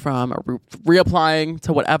stop me from reapplying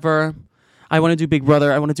to whatever. I want to do Big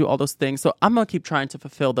Brother. I want to do all those things. So I'm going to keep trying to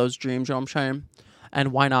fulfill those dreams, you know what I'm saying?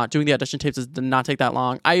 And why not? Doing the audition tapes did not take that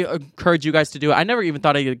long. I encourage you guys to do it. I never even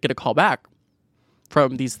thought I'd get a call back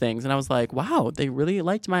from these things. And I was like, wow, they really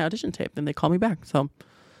liked my audition tape. Then they called me back. So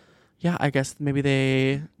yeah, I guess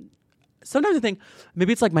maybe sometimes I think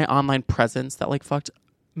maybe it's like my online presence that like fucked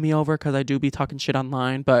me over because I do be talking shit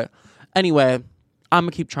online. But anyway, I'm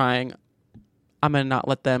going to keep trying. I'm going to not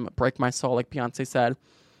let them break my soul, like Beyonce said.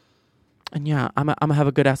 And yeah, I'm going to have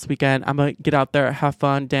a good-ass weekend. I'm going to get out there, have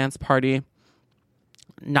fun, dance, party.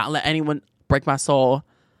 Not let anyone break my soul.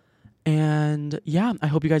 And yeah, I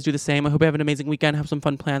hope you guys do the same. I hope you have an amazing weekend. Have some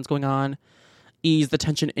fun plans going on. Ease the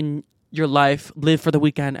tension in your life. Live for the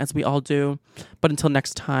weekend, as we all do. But until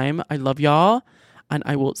next time, I love y'all. And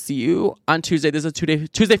I will see you on Tuesday. This is a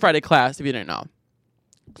Tuesday-Friday class, if you didn't know.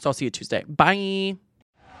 So I'll see you Tuesday. Bye.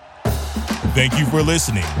 Thank you for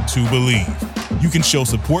listening to Believe. You can show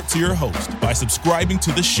support to your host by subscribing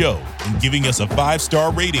to the show and giving us a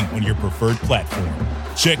 5-star rating on your preferred platform.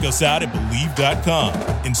 Check us out at Believe.com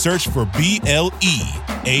and search for BLEAV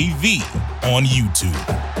on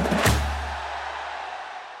YouTube.